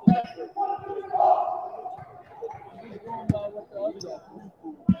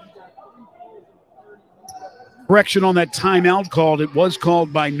 Correction on that timeout called. It was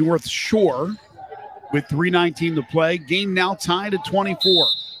called by North Shore with 3:19 to play. Game now tied at 24.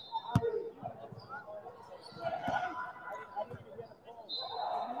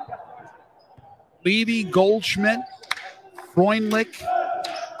 Levy, Goldschmidt, Freundlich,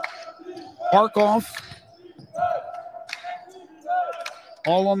 Parkoff,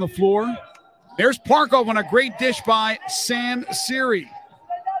 all on the floor. There's Parkoff on a great dish by Sam Siri.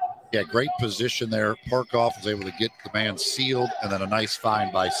 Yeah, great position there. Parkoff was able to get the man sealed, and then a nice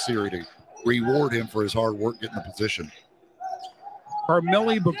find by Siri to reward him for his hard work getting the position.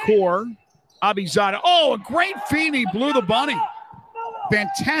 Carmeli Bakor, Abizada. Oh, a great feed. He blew the bunny.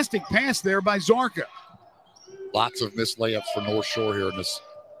 Fantastic pass there by Zarka. Lots of missed layups for North Shore here in this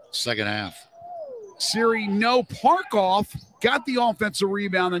second half. Siri, no. Parkoff got the offensive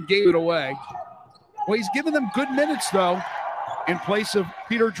rebound and gave it away. Well, he's given them good minutes, though, in place of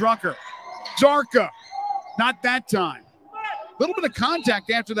Peter Drucker. Zarka, not that time. A little bit of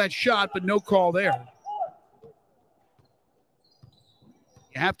contact after that shot, but no call there.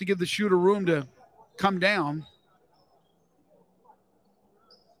 You have to give the shooter room to come down.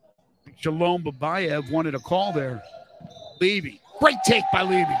 Shalom Babayev wanted a call there. Levy. Great take by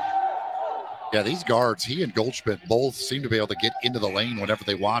Levy. Yeah, these guards, he and Goldschmidt both seem to be able to get into the lane whenever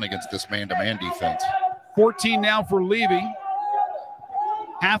they want against this man-to-man defense. 14 now for Levy.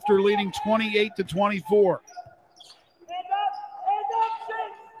 After leading 28-24.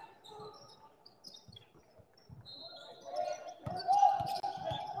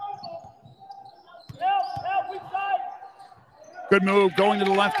 Good move going to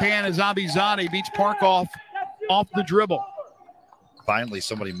the left hand as Abizadeh beats Parkoff off the dribble. Finally,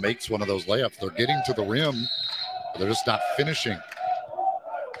 somebody makes one of those layups. They're getting to the rim, but they're just not finishing.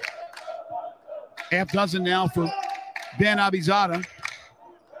 Half dozen now for Ben Abizadeh.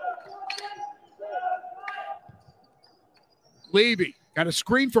 Levy got a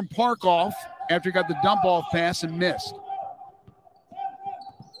screen from Parkoff after he got the dump off pass and missed.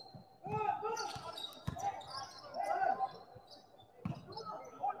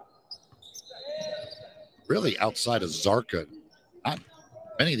 Really outside of Zarka, not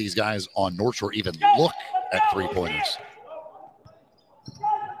many of these guys on North Shore even look at three-pointers.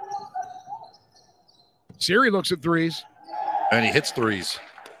 Siri looks at threes. And he hits threes.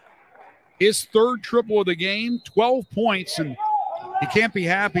 His third triple of the game, 12 points, and you can't be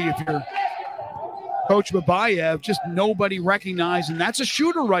happy if you're Coach Babayev. Just nobody recognized, and that's a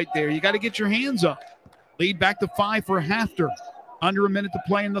shooter right there. You got to get your hands up. Lead back to 5 for Hafter. Under a minute to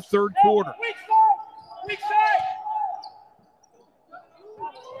play in the third quarter.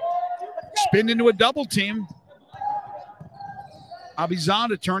 Spin into a double team.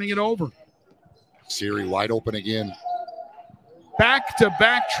 Abizadeh turning it over. Siri wide open again.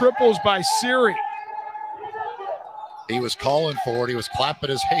 Back-to-back triples by Siri. He was calling for it. He was clapping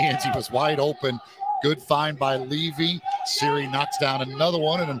his hands. He was wide open. Good find by Levy. Siri knocks down another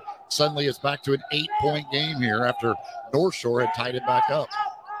one, and then suddenly it's back to an 8-point game here after North Shore had tied it back up.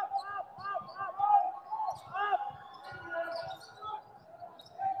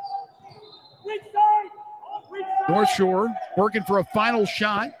 North Shore working for a final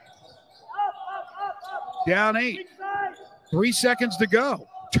shot. Down 8. 3 seconds to go.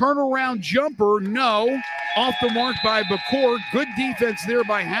 Turnaround jumper, no. Off the mark by Bakor. Good defense there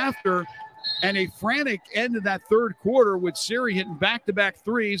by Hafter. And a frantic end of that third quarter with Siri hitting back-to-back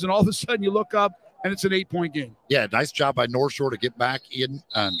threes. And all of a sudden you look up and it's an 8-point game. Yeah, nice job by North Shore to get back in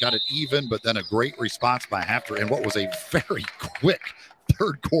and got it even, but then a great response by Hafter in what was a very quick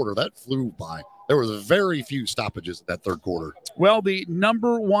third quarter. That flew by. There was very few stoppages in that third quarter. Well, the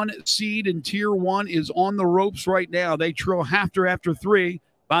number 1 seed in Tier 1 is on the ropes right now. They trail Hafter after 3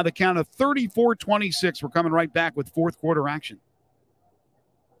 by the count of 34-26. We're coming right back with fourth quarter action.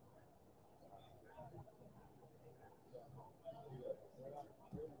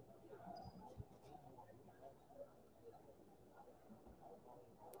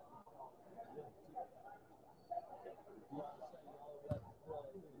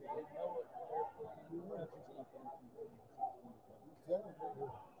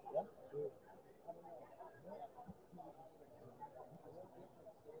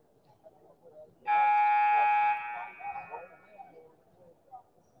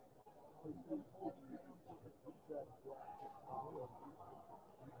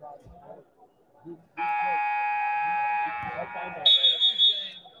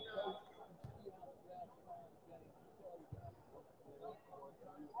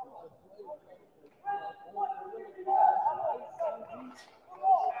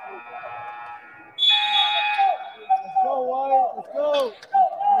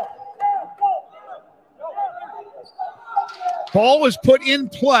 Ball was put in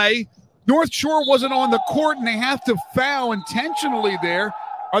play. North Shore wasn't on the court, and they have to foul intentionally there.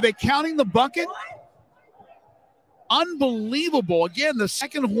 Are they counting the bucket? Unbelievable. Again, the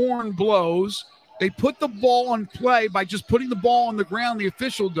second horn blows. They put the ball on play by just putting the ball on the ground, the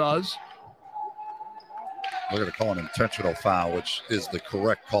official does. We're going to call an intentional foul, which is the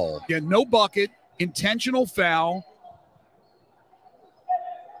correct call. Yeah, no bucket, intentional foul.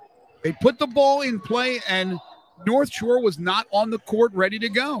 They put the ball in play, and North Shore was not on the court ready to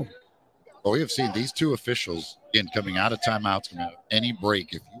go. Well, we have seen these two officials, again, coming out of timeouts, coming out of any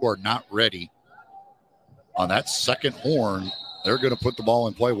break. If you are not ready on that second horn, they're going to put the ball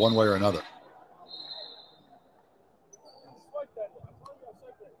in play one way or another.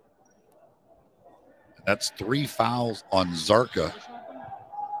 That's 3 fouls on Zarka.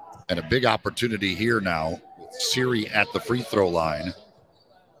 And a big opportunity here now with Siri at the free throw line.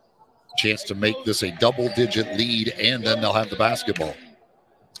 Chance to make this a double-digit lead, and then they'll have the basketball.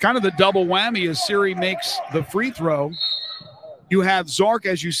 It's kind of the double whammy as Siri makes the free throw. You have Zark,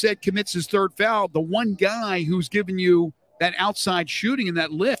 as you said, commits his third foul. The one guy who's given you that outside shooting and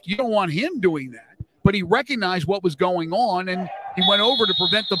that lift, you don't want him doing that. But he recognized what was going on, and he went over to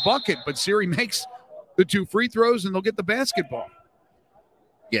prevent the bucket. But Siri makes the 2 free throws, and they'll get the basketball.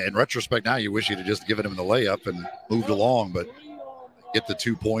 Yeah, in retrospect now, you wish you'd have just given him the layup and moved along, but get the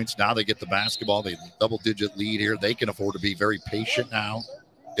 2 points. Now they get the basketball. They double-digit lead here. They can afford to be very patient now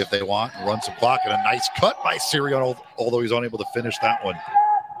if they want and run some clock. And a nice cut by Siri, although he's unable to finish that one.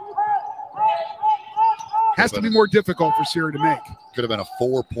 Has to be more difficult for Siri to make. Could have been a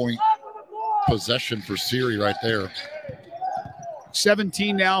 4-point possession for Siri right there.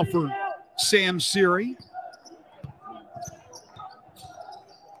 17 now for Sam Siri.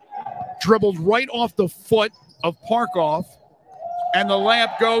 Dribbled right off the foot of Parkoff, and the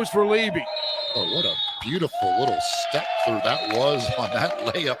layup goes for Levy. Oh, what a beautiful little step through that was on that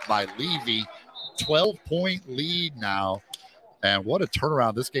layup by Levy. 12-point lead now. And what a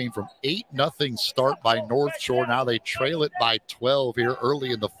turnaround. This game from 8-0 start by North Shore. Now they trail it by 12 here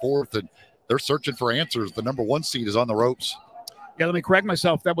early in the fourth, and they're searching for answers. The number 1 seed is on the ropes. Yeah, let me correct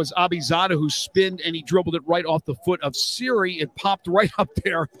myself. That was Abizada who spinned, and he dribbled it right off the foot of Siri. It popped right up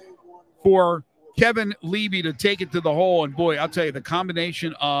there for Kevin Levy to take it to the hole. And, boy, I'll tell you, the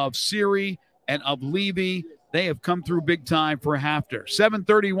combination of Siri and of Levy, they have come through big time for Hafter.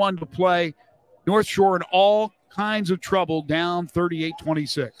 7:31 to play. North Shore in all kinds of trouble, down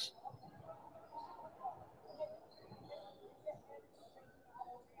 38-26.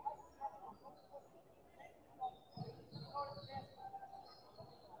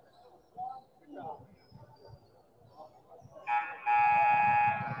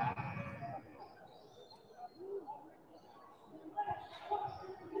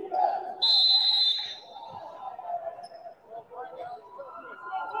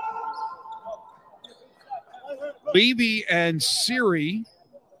 Levy and Siri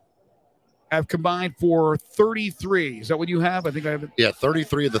have combined for 33. Is that what you have? I think I have it. Yeah,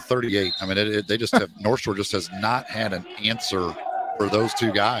 33 of the 38. I mean, they just have – North Shore just has not had an answer for those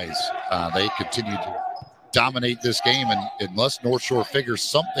 2 guys. They continue to dominate this game, and unless North Shore figures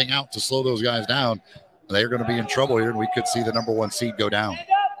something out to slow those guys down, they're going to be in trouble here, and we could see the number 1 seed go down.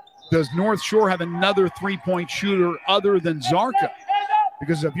 Does North Shore have another 3-point shooter other than Zarka?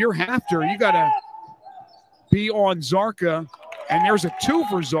 Because if you're Hafter, you got to – be on Zarka, and there's a 2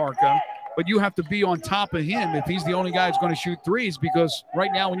 for Zarka, but you have to be on top of him if he's the only guy who's going to shoot threes, because right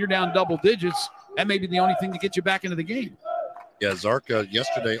now when you're down double digits, that may be the only thing to get you back into the game. Yeah, Zarka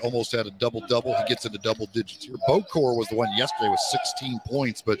yesterday almost had a double-double. He gets into double digits here. Bokor was the one yesterday with 16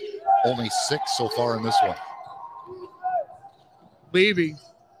 points, but only 6 so far in this one. Levy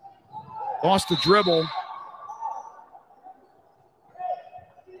lost the dribble.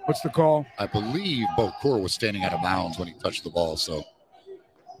 What's the call? I believe Bokor was standing out of bounds when he touched the ball. So,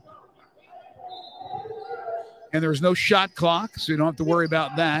 and there's no shot clock, so you don't have to worry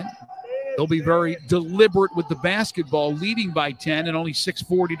about that. They'll be very deliberate with the basketball, leading by 10 and only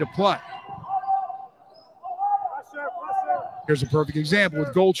 6:40 to play. Here's a perfect example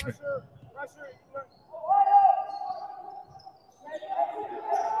with Goldschmidt.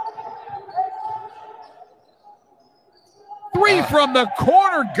 Three from the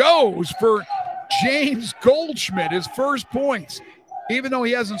corner goes for James Goldschmidt, his first points. Even though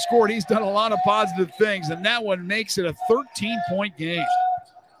he hasn't scored, he's done a lot of positive things, and that one makes it a 13-point game.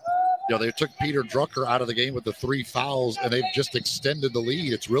 You know, they took Peter Drucker out of the game with the 3 fouls, and they've just extended the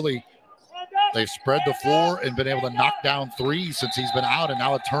lead. It's really, they've spread the floor and been able to knock down 3 since he's been out, and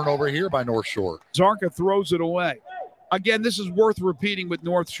now a turnover here by North Shore. Zarka throws it away. Again, this is worth repeating with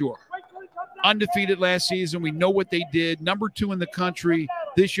North Shore. Undefeated last season. We know what they did. Number 2 in the country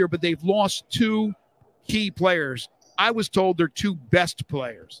this year, but they've lost 2 key players. I was told they're 2 best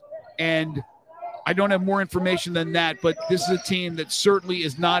players, and I don't have more information than that, but this is a team that certainly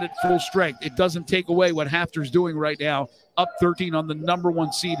is not at full strength. It doesn't take away what Hafter's doing right now, up 13 on the number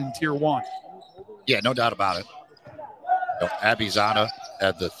 1 seed in Tier 1. Yeah, no doubt about it. You know, Abizada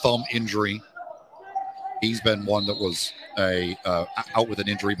had the thumb injury. He's been one that was out with an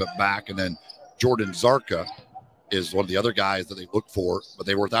injury but back, and then Jordan Zarka is one of the other guys that they look for, but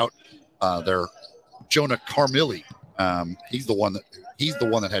they were without their Jonah Carmilli. He's the one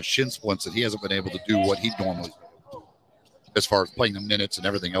that had shin splints, and he hasn't been able to do what he normally does as far as playing the minutes and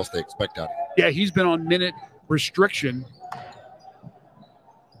everything else they expect out of him. Yeah, he's been on minute restriction.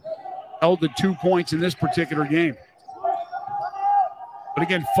 Held the 2 points in this particular game. But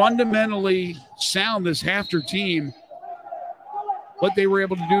again, fundamentally sound, this Hafter team, what they were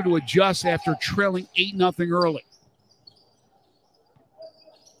able to do to adjust after trailing 8-0 early.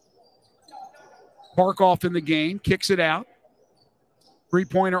 Parkoff in the game, kicks it out.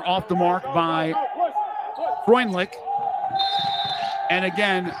 Three-pointer off the mark by Freundlich. And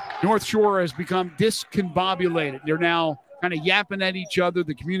again, North Shore has become discombobulated. They're now kind of yapping at each other.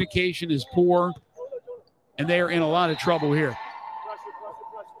 The communication is poor, and they are in a lot of trouble here.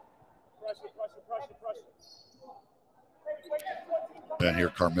 And here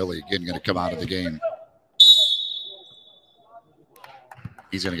Carmilli again going to come out of the game.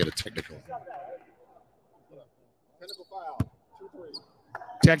 He's going to get a technical.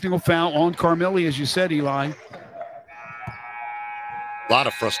 Technical foul on Carmilli, as you said, Eli. A lot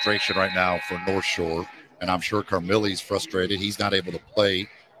of frustration right now for North Shore, and I'm sure Carmilli's frustrated. He's not able to play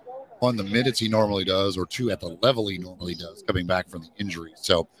on the minutes he normally does or two at the level he normally does coming back from the injury.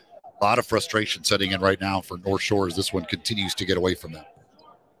 So a lot of frustration setting in right now for North Shore as this one continues to get away from them.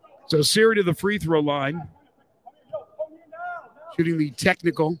 So Siri to the free throw line, shooting the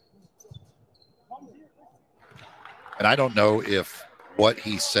technical. And I don't know if what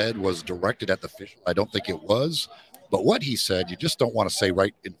he said was directed at the official. I don't think it was. But what he said, you just don't want to say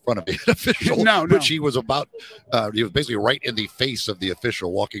right in front of the official, no. which he was about. He was basically right in the face of the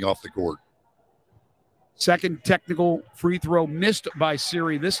official walking off the court. Second technical free throw missed by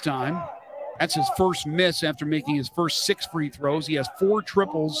Siri this time. That's his first miss after making his first 6 free throws. He has 4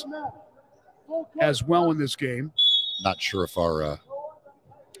 triples as well in this game. Not sure if our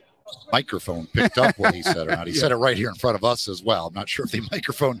microphone picked up what he said or not. He said it right here in front of us as well. I'm not sure if the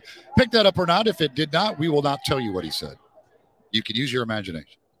microphone picked that up or not. If it did not, we will not tell you what he said. You can use your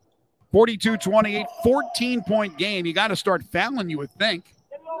imagination. 42-28, 14-point game. You got to start fouling, you would think,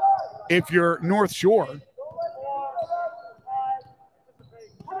 if you're North Shore.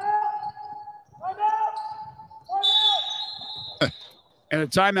 And a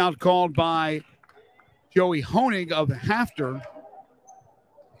timeout called by Joey Honig of Hafter.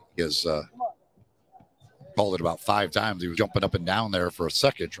 He has called it about 5 times. He was jumping up and down there for a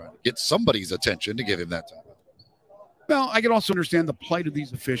second trying to get somebody's attention to give him that time. Well, I can also understand the plight of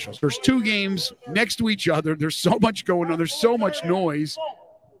these officials. There's 2 games next to each other. There's so much going on. There's so much noise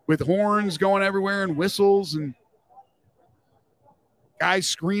with horns going everywhere and whistles and guys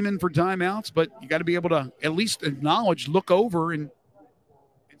screaming for timeouts. But you got to be able to at least acknowledge, look over, and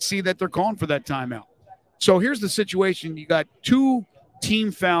see that they're calling for that timeout. So here's the situation. You got 2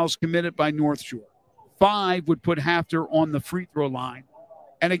 team fouls committed by North Shore. 5 would put Hafter on the free throw line.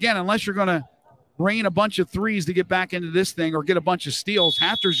 And again, unless you're going to rain a bunch of threes to get back into this thing or get a bunch of steals,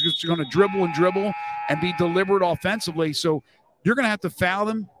 Hafter's just going to dribble and be deliberate offensively. So you're going to have to foul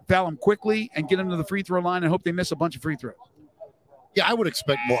them quickly and get them to the free throw line and hope they miss a bunch of free throws. Yeah, I would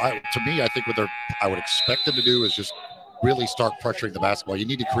expect more. To me, I think I would expect them to do is just really start pressuring the basketball. You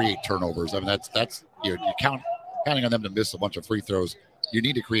need to create turnovers. I mean, that's you're counting on them to miss a bunch of free throws. You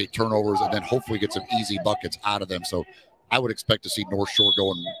need to create turnovers and then hopefully get some easy buckets out of them. So I would expect to see North Shore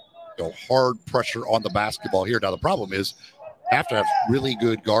go hard pressure on the basketball here. Now, the problem is have to have really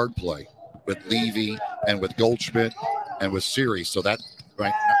good guard play with Levy and with Goldschmidt and with Siri. So that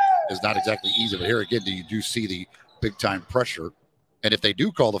right is not exactly easy. But here again, you do see the big time pressure. And if they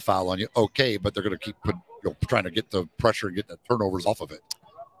do call the foul on you, okay, but they're going to keep trying to get the pressure and get the turnovers off of it.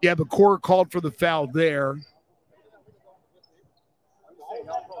 Yeah, but Core called for the foul there.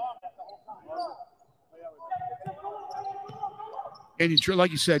 And you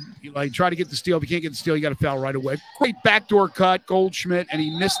like you said, you try to get the steal. If you can't get the steal, you got to foul right away. Great backdoor cut, Goldschmidt, and he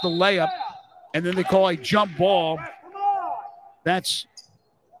missed the layup. And then they call a jump ball. That's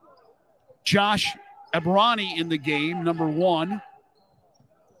Josh Abrani in the game, number 1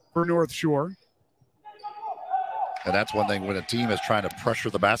 for North Shore. And that's one thing when a team is trying to pressure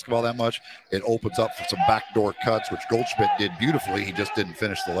the basketball that much, it opens up for some backdoor cuts, which Goldschmidt did beautifully. He just didn't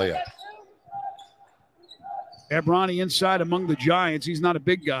finish the layup. Abrani inside among the Giants. He's not a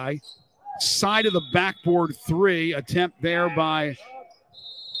big guy. Side of the backboard 3 attempt there by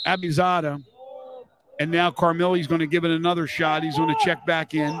Abizada. And now Carmilli's going to give it another shot. He's going to check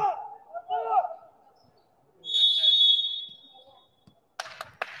back in.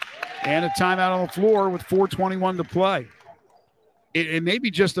 And a timeout on the floor with 4:21 to play. It may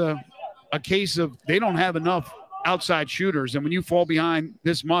be just a case of they don't have enough outside shooters. And when you fall behind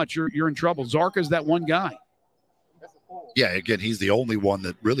this much, you're in trouble. Zarka's that one guy. Yeah, again, he's the only one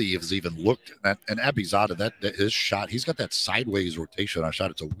that really has even looked at. And Abizada, that his shot, he's got that sideways rotation on shot.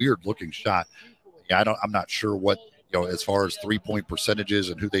 It's a weird looking shot. Yeah, I'm not sure what as far as 3-point percentages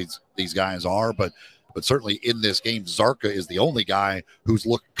and who these guys are, but certainly in this game, Zarka is the only guy who's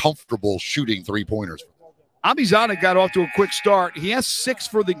looked comfortable shooting 3-pointers. Abizadeh got off to a quick start. He has 6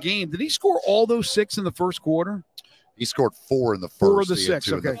 for the game. Did he score all those 6 in the first quarter? He scored 4 in the first. 4 of the 6.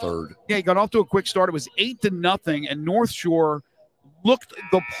 In Okay. the third. Yeah, he got off to a quick start. It was 8-0, and North Shore looked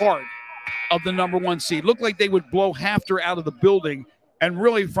the part of the number 1 seed. Looked like they would blow Hafter out of the building. And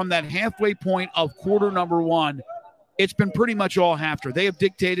really, from that halfway point of quarter number 1, it's been pretty much all Hafter. They have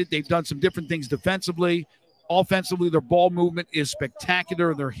dictated. They've done some different things defensively. Offensively, their ball movement is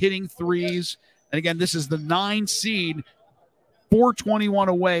spectacular. They're hitting threes. And again, this is the 9 seed, 421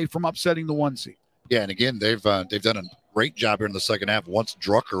 away from upsetting the 1 seed. Yeah, and again, they've done a great job here in the second half. Once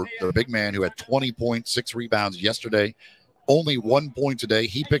Drucker, the big man who had 20 points, 6 rebounds yesterday, only 1 point today.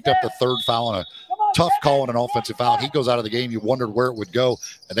 He picked up the 3rd foul on a tough call on an offensive foul. He goes out of the game. You wondered where it would go,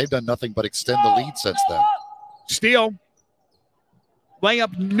 and they've done nothing but extend the lead since then. Steal.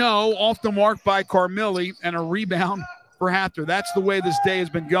 Layup, no, off the mark by Carmilli, and a rebound for Hafter. That's the way this day has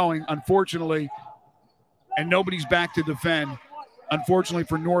been going, unfortunately, and nobody's back to defend, unfortunately,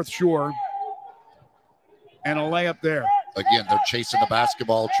 for North Shore. And a layup there. Again, they're chasing the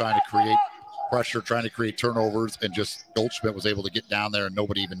basketball, trying to create pressure, trying to create turnovers, and just Goldschmidt was able to get down there, and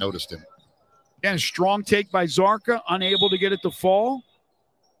nobody even noticed him. And a strong take by Zarka, unable to get it to fall.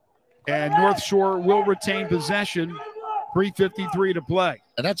 And North Shore will retain possession. 3:53 to play.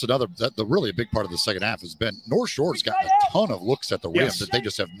 And that's the really a big part of the second half has been North Shore's gotten a ton of looks at the rim that they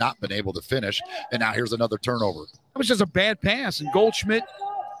just have not been able to finish. And now here's another turnover. That was just a bad pass. And Goldschmidt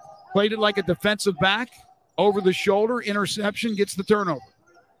played it like a defensive back, over the shoulder, interception, gets the turnover.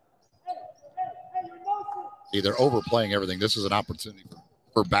 See, they're overplaying everything. This is an opportunity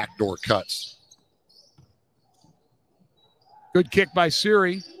for backdoor cuts. Good kick by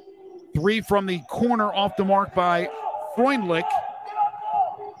Siri. 3 from the corner, off the mark by Freundlich.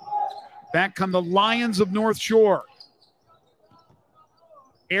 Back come the Lions of North Shore.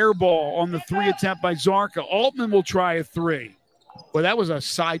 Air ball on the 3 attempt by Zarka. Altman will try a 3. Well, that was a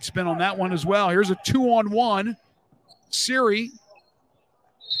side spin on that one as well. Here's a 2-on-1. Siri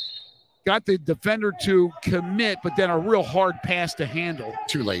got the defender to commit, but then a real hard pass to handle.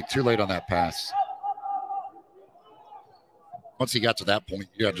 Too late on that pass. Once he got to that point,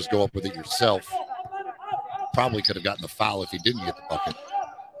 you got to just go up with it yourself. Probably could have gotten the foul if he didn't get the bucket.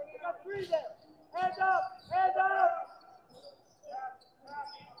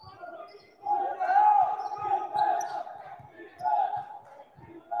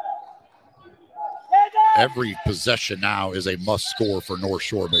 Every possession now is a must score for North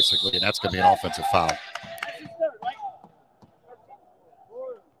Shore, basically, and that's going to be an offensive foul.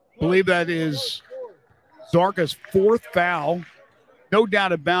 I believe that is Zarka's 4th foul. No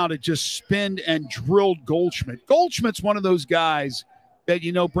doubt about it, just spinned and drilled Goldschmidt. Goldschmidt's one of those guys that,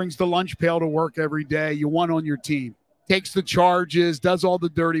 brings the lunch pail to work every day. You want on your team. Takes the charges, does all the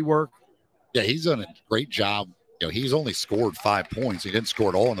dirty work. Yeah, he's done a great job. He's only scored 5 points. He didn't score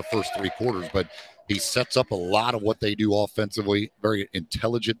it all in the first 3 quarters, but he sets up a lot of what they do offensively. Very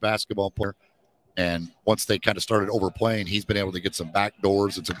intelligent basketball player. And once they kind of started overplaying, he's been able to get some back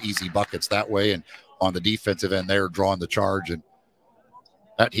doors and some easy buckets that way. And on the defensive end there, drawing the charge. And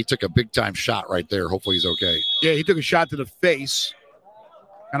he took a big-time shot right there. Hopefully he's okay. Yeah, he took a shot to the face.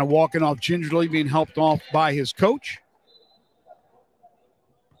 Kind of walking off gingerly, being helped off by his coach.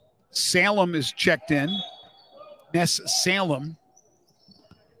 Salem is checked in. Ness Salem.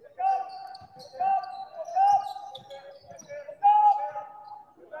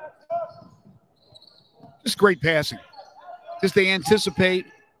 Just great passing. Just they anticipate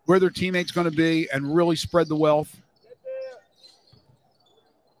where their teammate's going to be and really spread the wealth.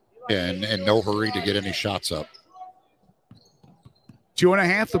 Yeah, and no hurry to get any shots up.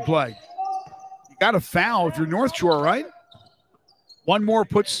 2.5 to play. You got a foul if you're North Shore, right? One more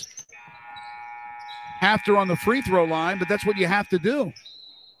puts Hafter on the free throw line, but that's what you have to do.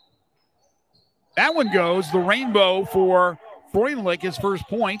 That one goes. The rainbow for Freundlich, his first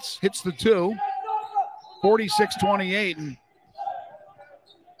points, hits the 2. 46-28. And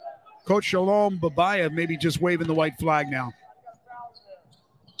Coach Shalom Babaya maybe just waving the white flag now.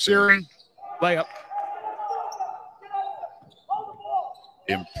 Siri, layup.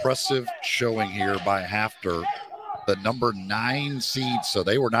 Impressive showing here by Hafter, the number 9 seed. So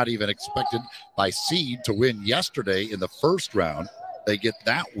they were not even expected by seed to win yesterday in the first round. They get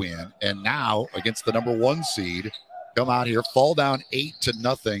that win. And now against the number 1 seed, come out here, fall down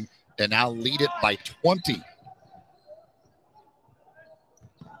 8-0, and now lead it by 20.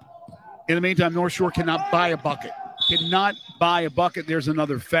 In the meantime, North Shore cannot buy a bucket. Cannot buy a bucket. There's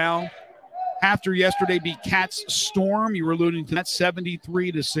another foul. After yesterday beat Cats Storm. You were alluding to that,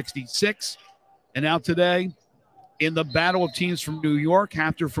 73-66. And now today, in the battle of teams from New York,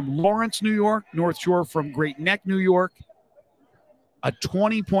 After from Lawrence, New York, North Shore from Great Neck, New York. A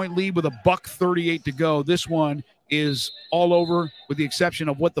 20-point lead with a $1:38 to go. This one is all over with the exception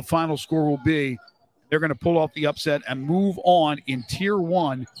of what the final score will be. They're going to pull off the upset and move on in Tier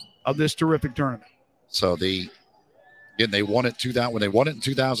 1 of this terrific tournament. So they won it when they won it in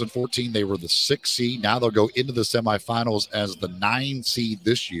 2014. They were the 6th seed. Now they'll go into the semifinals as the 9 seed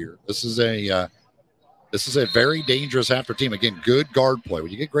this year. This is a very dangerous After team. Again, good guard play.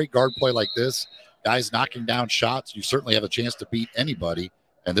 When you get great guard play like this, guys knocking down shots, you certainly have a chance to beat anybody.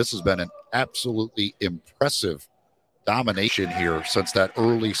 And this has been an absolutely impressive domination here since that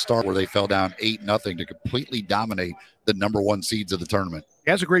early start where they fell down 8-0 to completely dominate the #1 seeds of the tournament.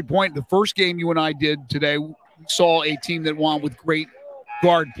 That's a great point. The first game you and I did today, we saw a team that won with great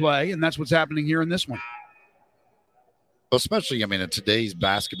guard play, and that's what's happening here in this one. Especially, I mean, in today's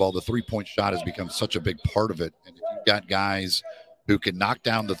basketball, the three-point shot has become such a big part of it. And if you've got guys who can knock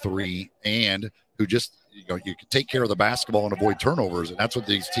down the three and who just, you can take care of the basketball and avoid turnovers. And that's what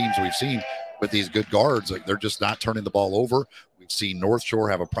these teams we've seen with these good guards, like they're just not turning the ball over. We've seen North Shore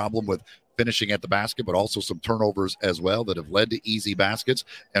have a problem with finishing at the basket, but also some turnovers as well that have led to easy baskets.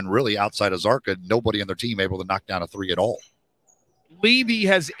 And really, outside of Zarka, nobody on their team able to knock down a three at all. Levy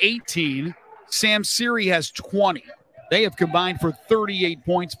has 18. Sam Siri has 20. They have combined for 38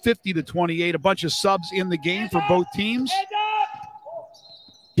 points, 50-28. A bunch of subs in the game for both teams.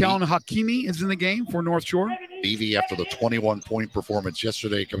 Kellen Hakimi is in the game for North Shore. Levy, after the 21-point performance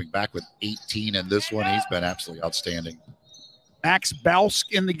yesterday, coming back with 18 in this one. He's been absolutely outstanding. Max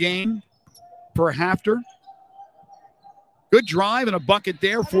Bausk in the game for Hafter. Good drive and a bucket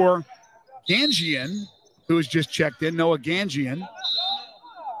there for Ganjian, who has just checked in. Noah Ganjian.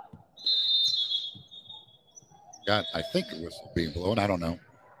 I think it was being blown. I don't know.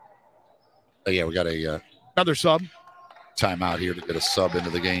 But yeah, we got another sub. Timeout here to get a sub into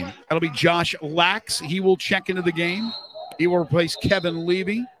the game. That'll be Josh Lax. He will check into the game. He will replace Kevin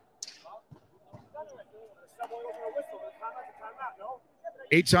Levy.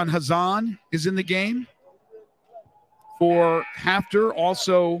 Eitan Hazan is in the game for Hafter.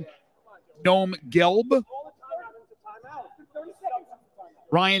 Also, Noam Gelb.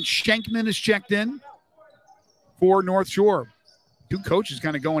 Ryan Schenkman is checked in for North Shore. Two coaches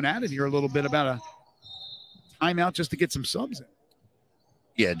kind of going at it here a little bit about a timeout just to get some subs in.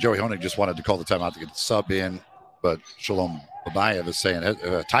 Yeah, Joey Honig just wanted to call the timeout to get the sub in, but Shalom Babayev is saying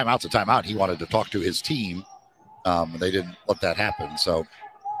timeout's a timeout. He wanted to talk to his team. They didn't let that happen. So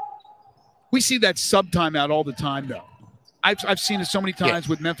we see that sub timeout all the time, though. I've seen it so many times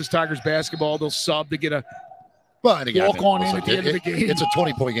with Memphis Tigers basketball. They'll sub to get a walk-on in at the end of the game. It's a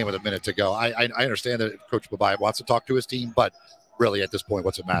 20-point game with a minute to go. I understand that Coach Babayev wants to talk to his team, but really at this point,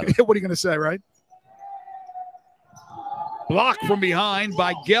 what's it matter? What are you going to say, right? Blocked from behind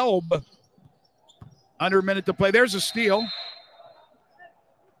by Gelb. Under a minute to play. There's a steal.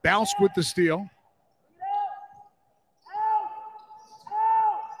 Bounced with the steal.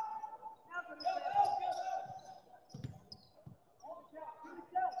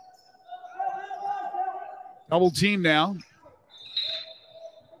 Double team now.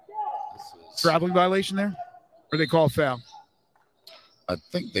 Traveling violation there? Or they call a foul? I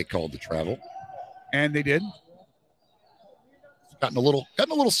think they called the travel. And they did. Gotten a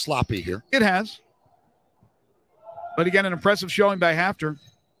little sloppy here. It has. But again, an impressive showing by Hafter.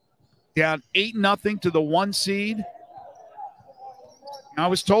 Down 8-0 to the 1 seed. I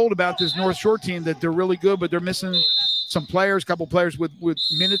was told about this North Shore team that they're really good, but they're missing some players, a couple players with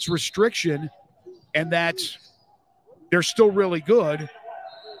minutes restriction, and that they're still really good.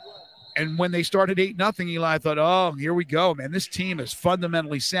 And when they started 8-0, Eli thought, oh, here we go, man. This team is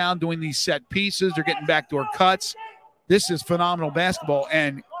fundamentally sound doing these set pieces. They're getting backdoor cuts. This is phenomenal basketball.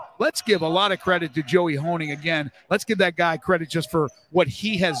 And let's give a lot of credit to Joey Honig again. Let's give that guy credit just for what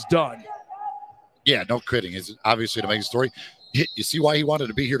he has done. Yeah, no kidding. It's obviously to make a story. You see why he wanted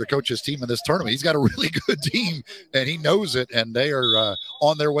to be here to coach his team in this tournament. He's got a really good team, and he knows it, and they are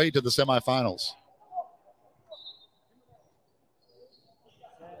on their way to the semifinals.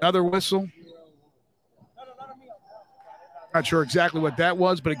 Another whistle. Not sure exactly what that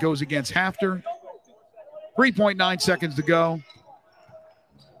was, but it goes against Hafter. 3.9 seconds to go.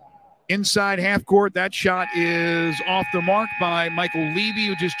 Inside half court, that shot is off the mark by Michael Levy,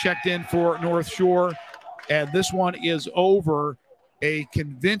 who just checked in for North Shore. And this one is over. A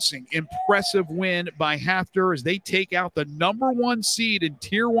convincing, impressive win by Hafter as they take out the #1 seed in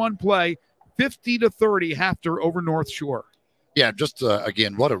Tier 1 play, 50-30 Hafter over North Shore. Yeah, just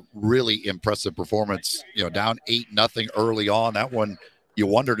again, what a really impressive performance. You know, down 8-0 early on. That one, you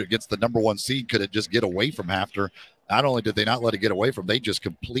wondered against the #1 seed, could it just get away from Hafter? Not only did they not let it get away from, they just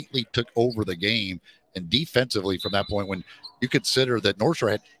completely took over the game. And defensively, from that point, when you consider that North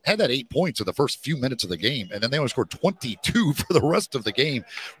Shore had that 8 points in the first few minutes of the game, and then they only scored 22 for the rest of the game.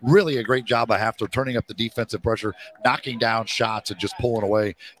 Really a great job by Hafter turning up the defensive pressure, knocking down shots, and just pulling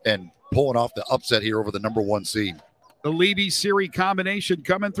away and pulling off the upset here over the #1 seed. The Levy-Siri combination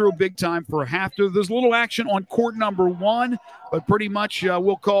coming through big time for Hafter. There's a little action on court number 1, but pretty much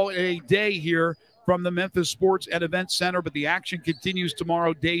we'll call it a day here from the Memphis Sports and Event Center. But the action continues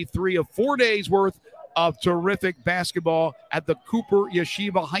tomorrow, day 3 of 4 days worth of terrific basketball at the Cooper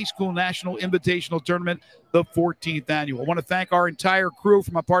Yeshiva High School National Invitational Tournament, the 14th annual. I want to thank our entire crew,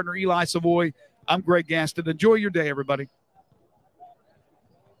 from my partner Eli Savoy. I'm Greg Gaston. Enjoy your day, everybody.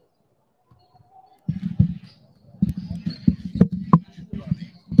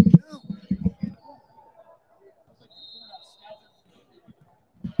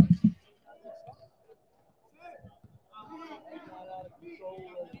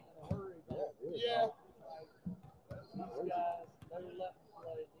 Yeah. These guys, they let them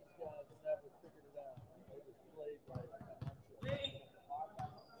play. These guys never figured it out. They just played like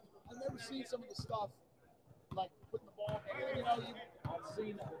I've never seen some of the stuff, like putting the ball, you know, I've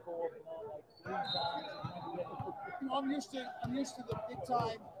seen it before, but not like 3 times. you know, I'm used to the big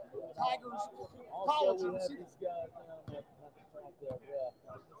time Tigers Also, we college. had these guys down at the top there,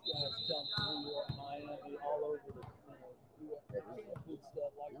 these guys come through Miami, all over the, good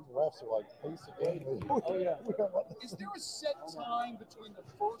stuff like These refs are like basic game. Oh, yeah. Is there a set time between the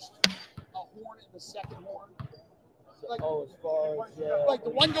first horn and the second horn? Like, as far as like the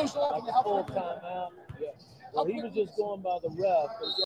one goes off and the full timeout. Yes. Well, he was just going by the ref.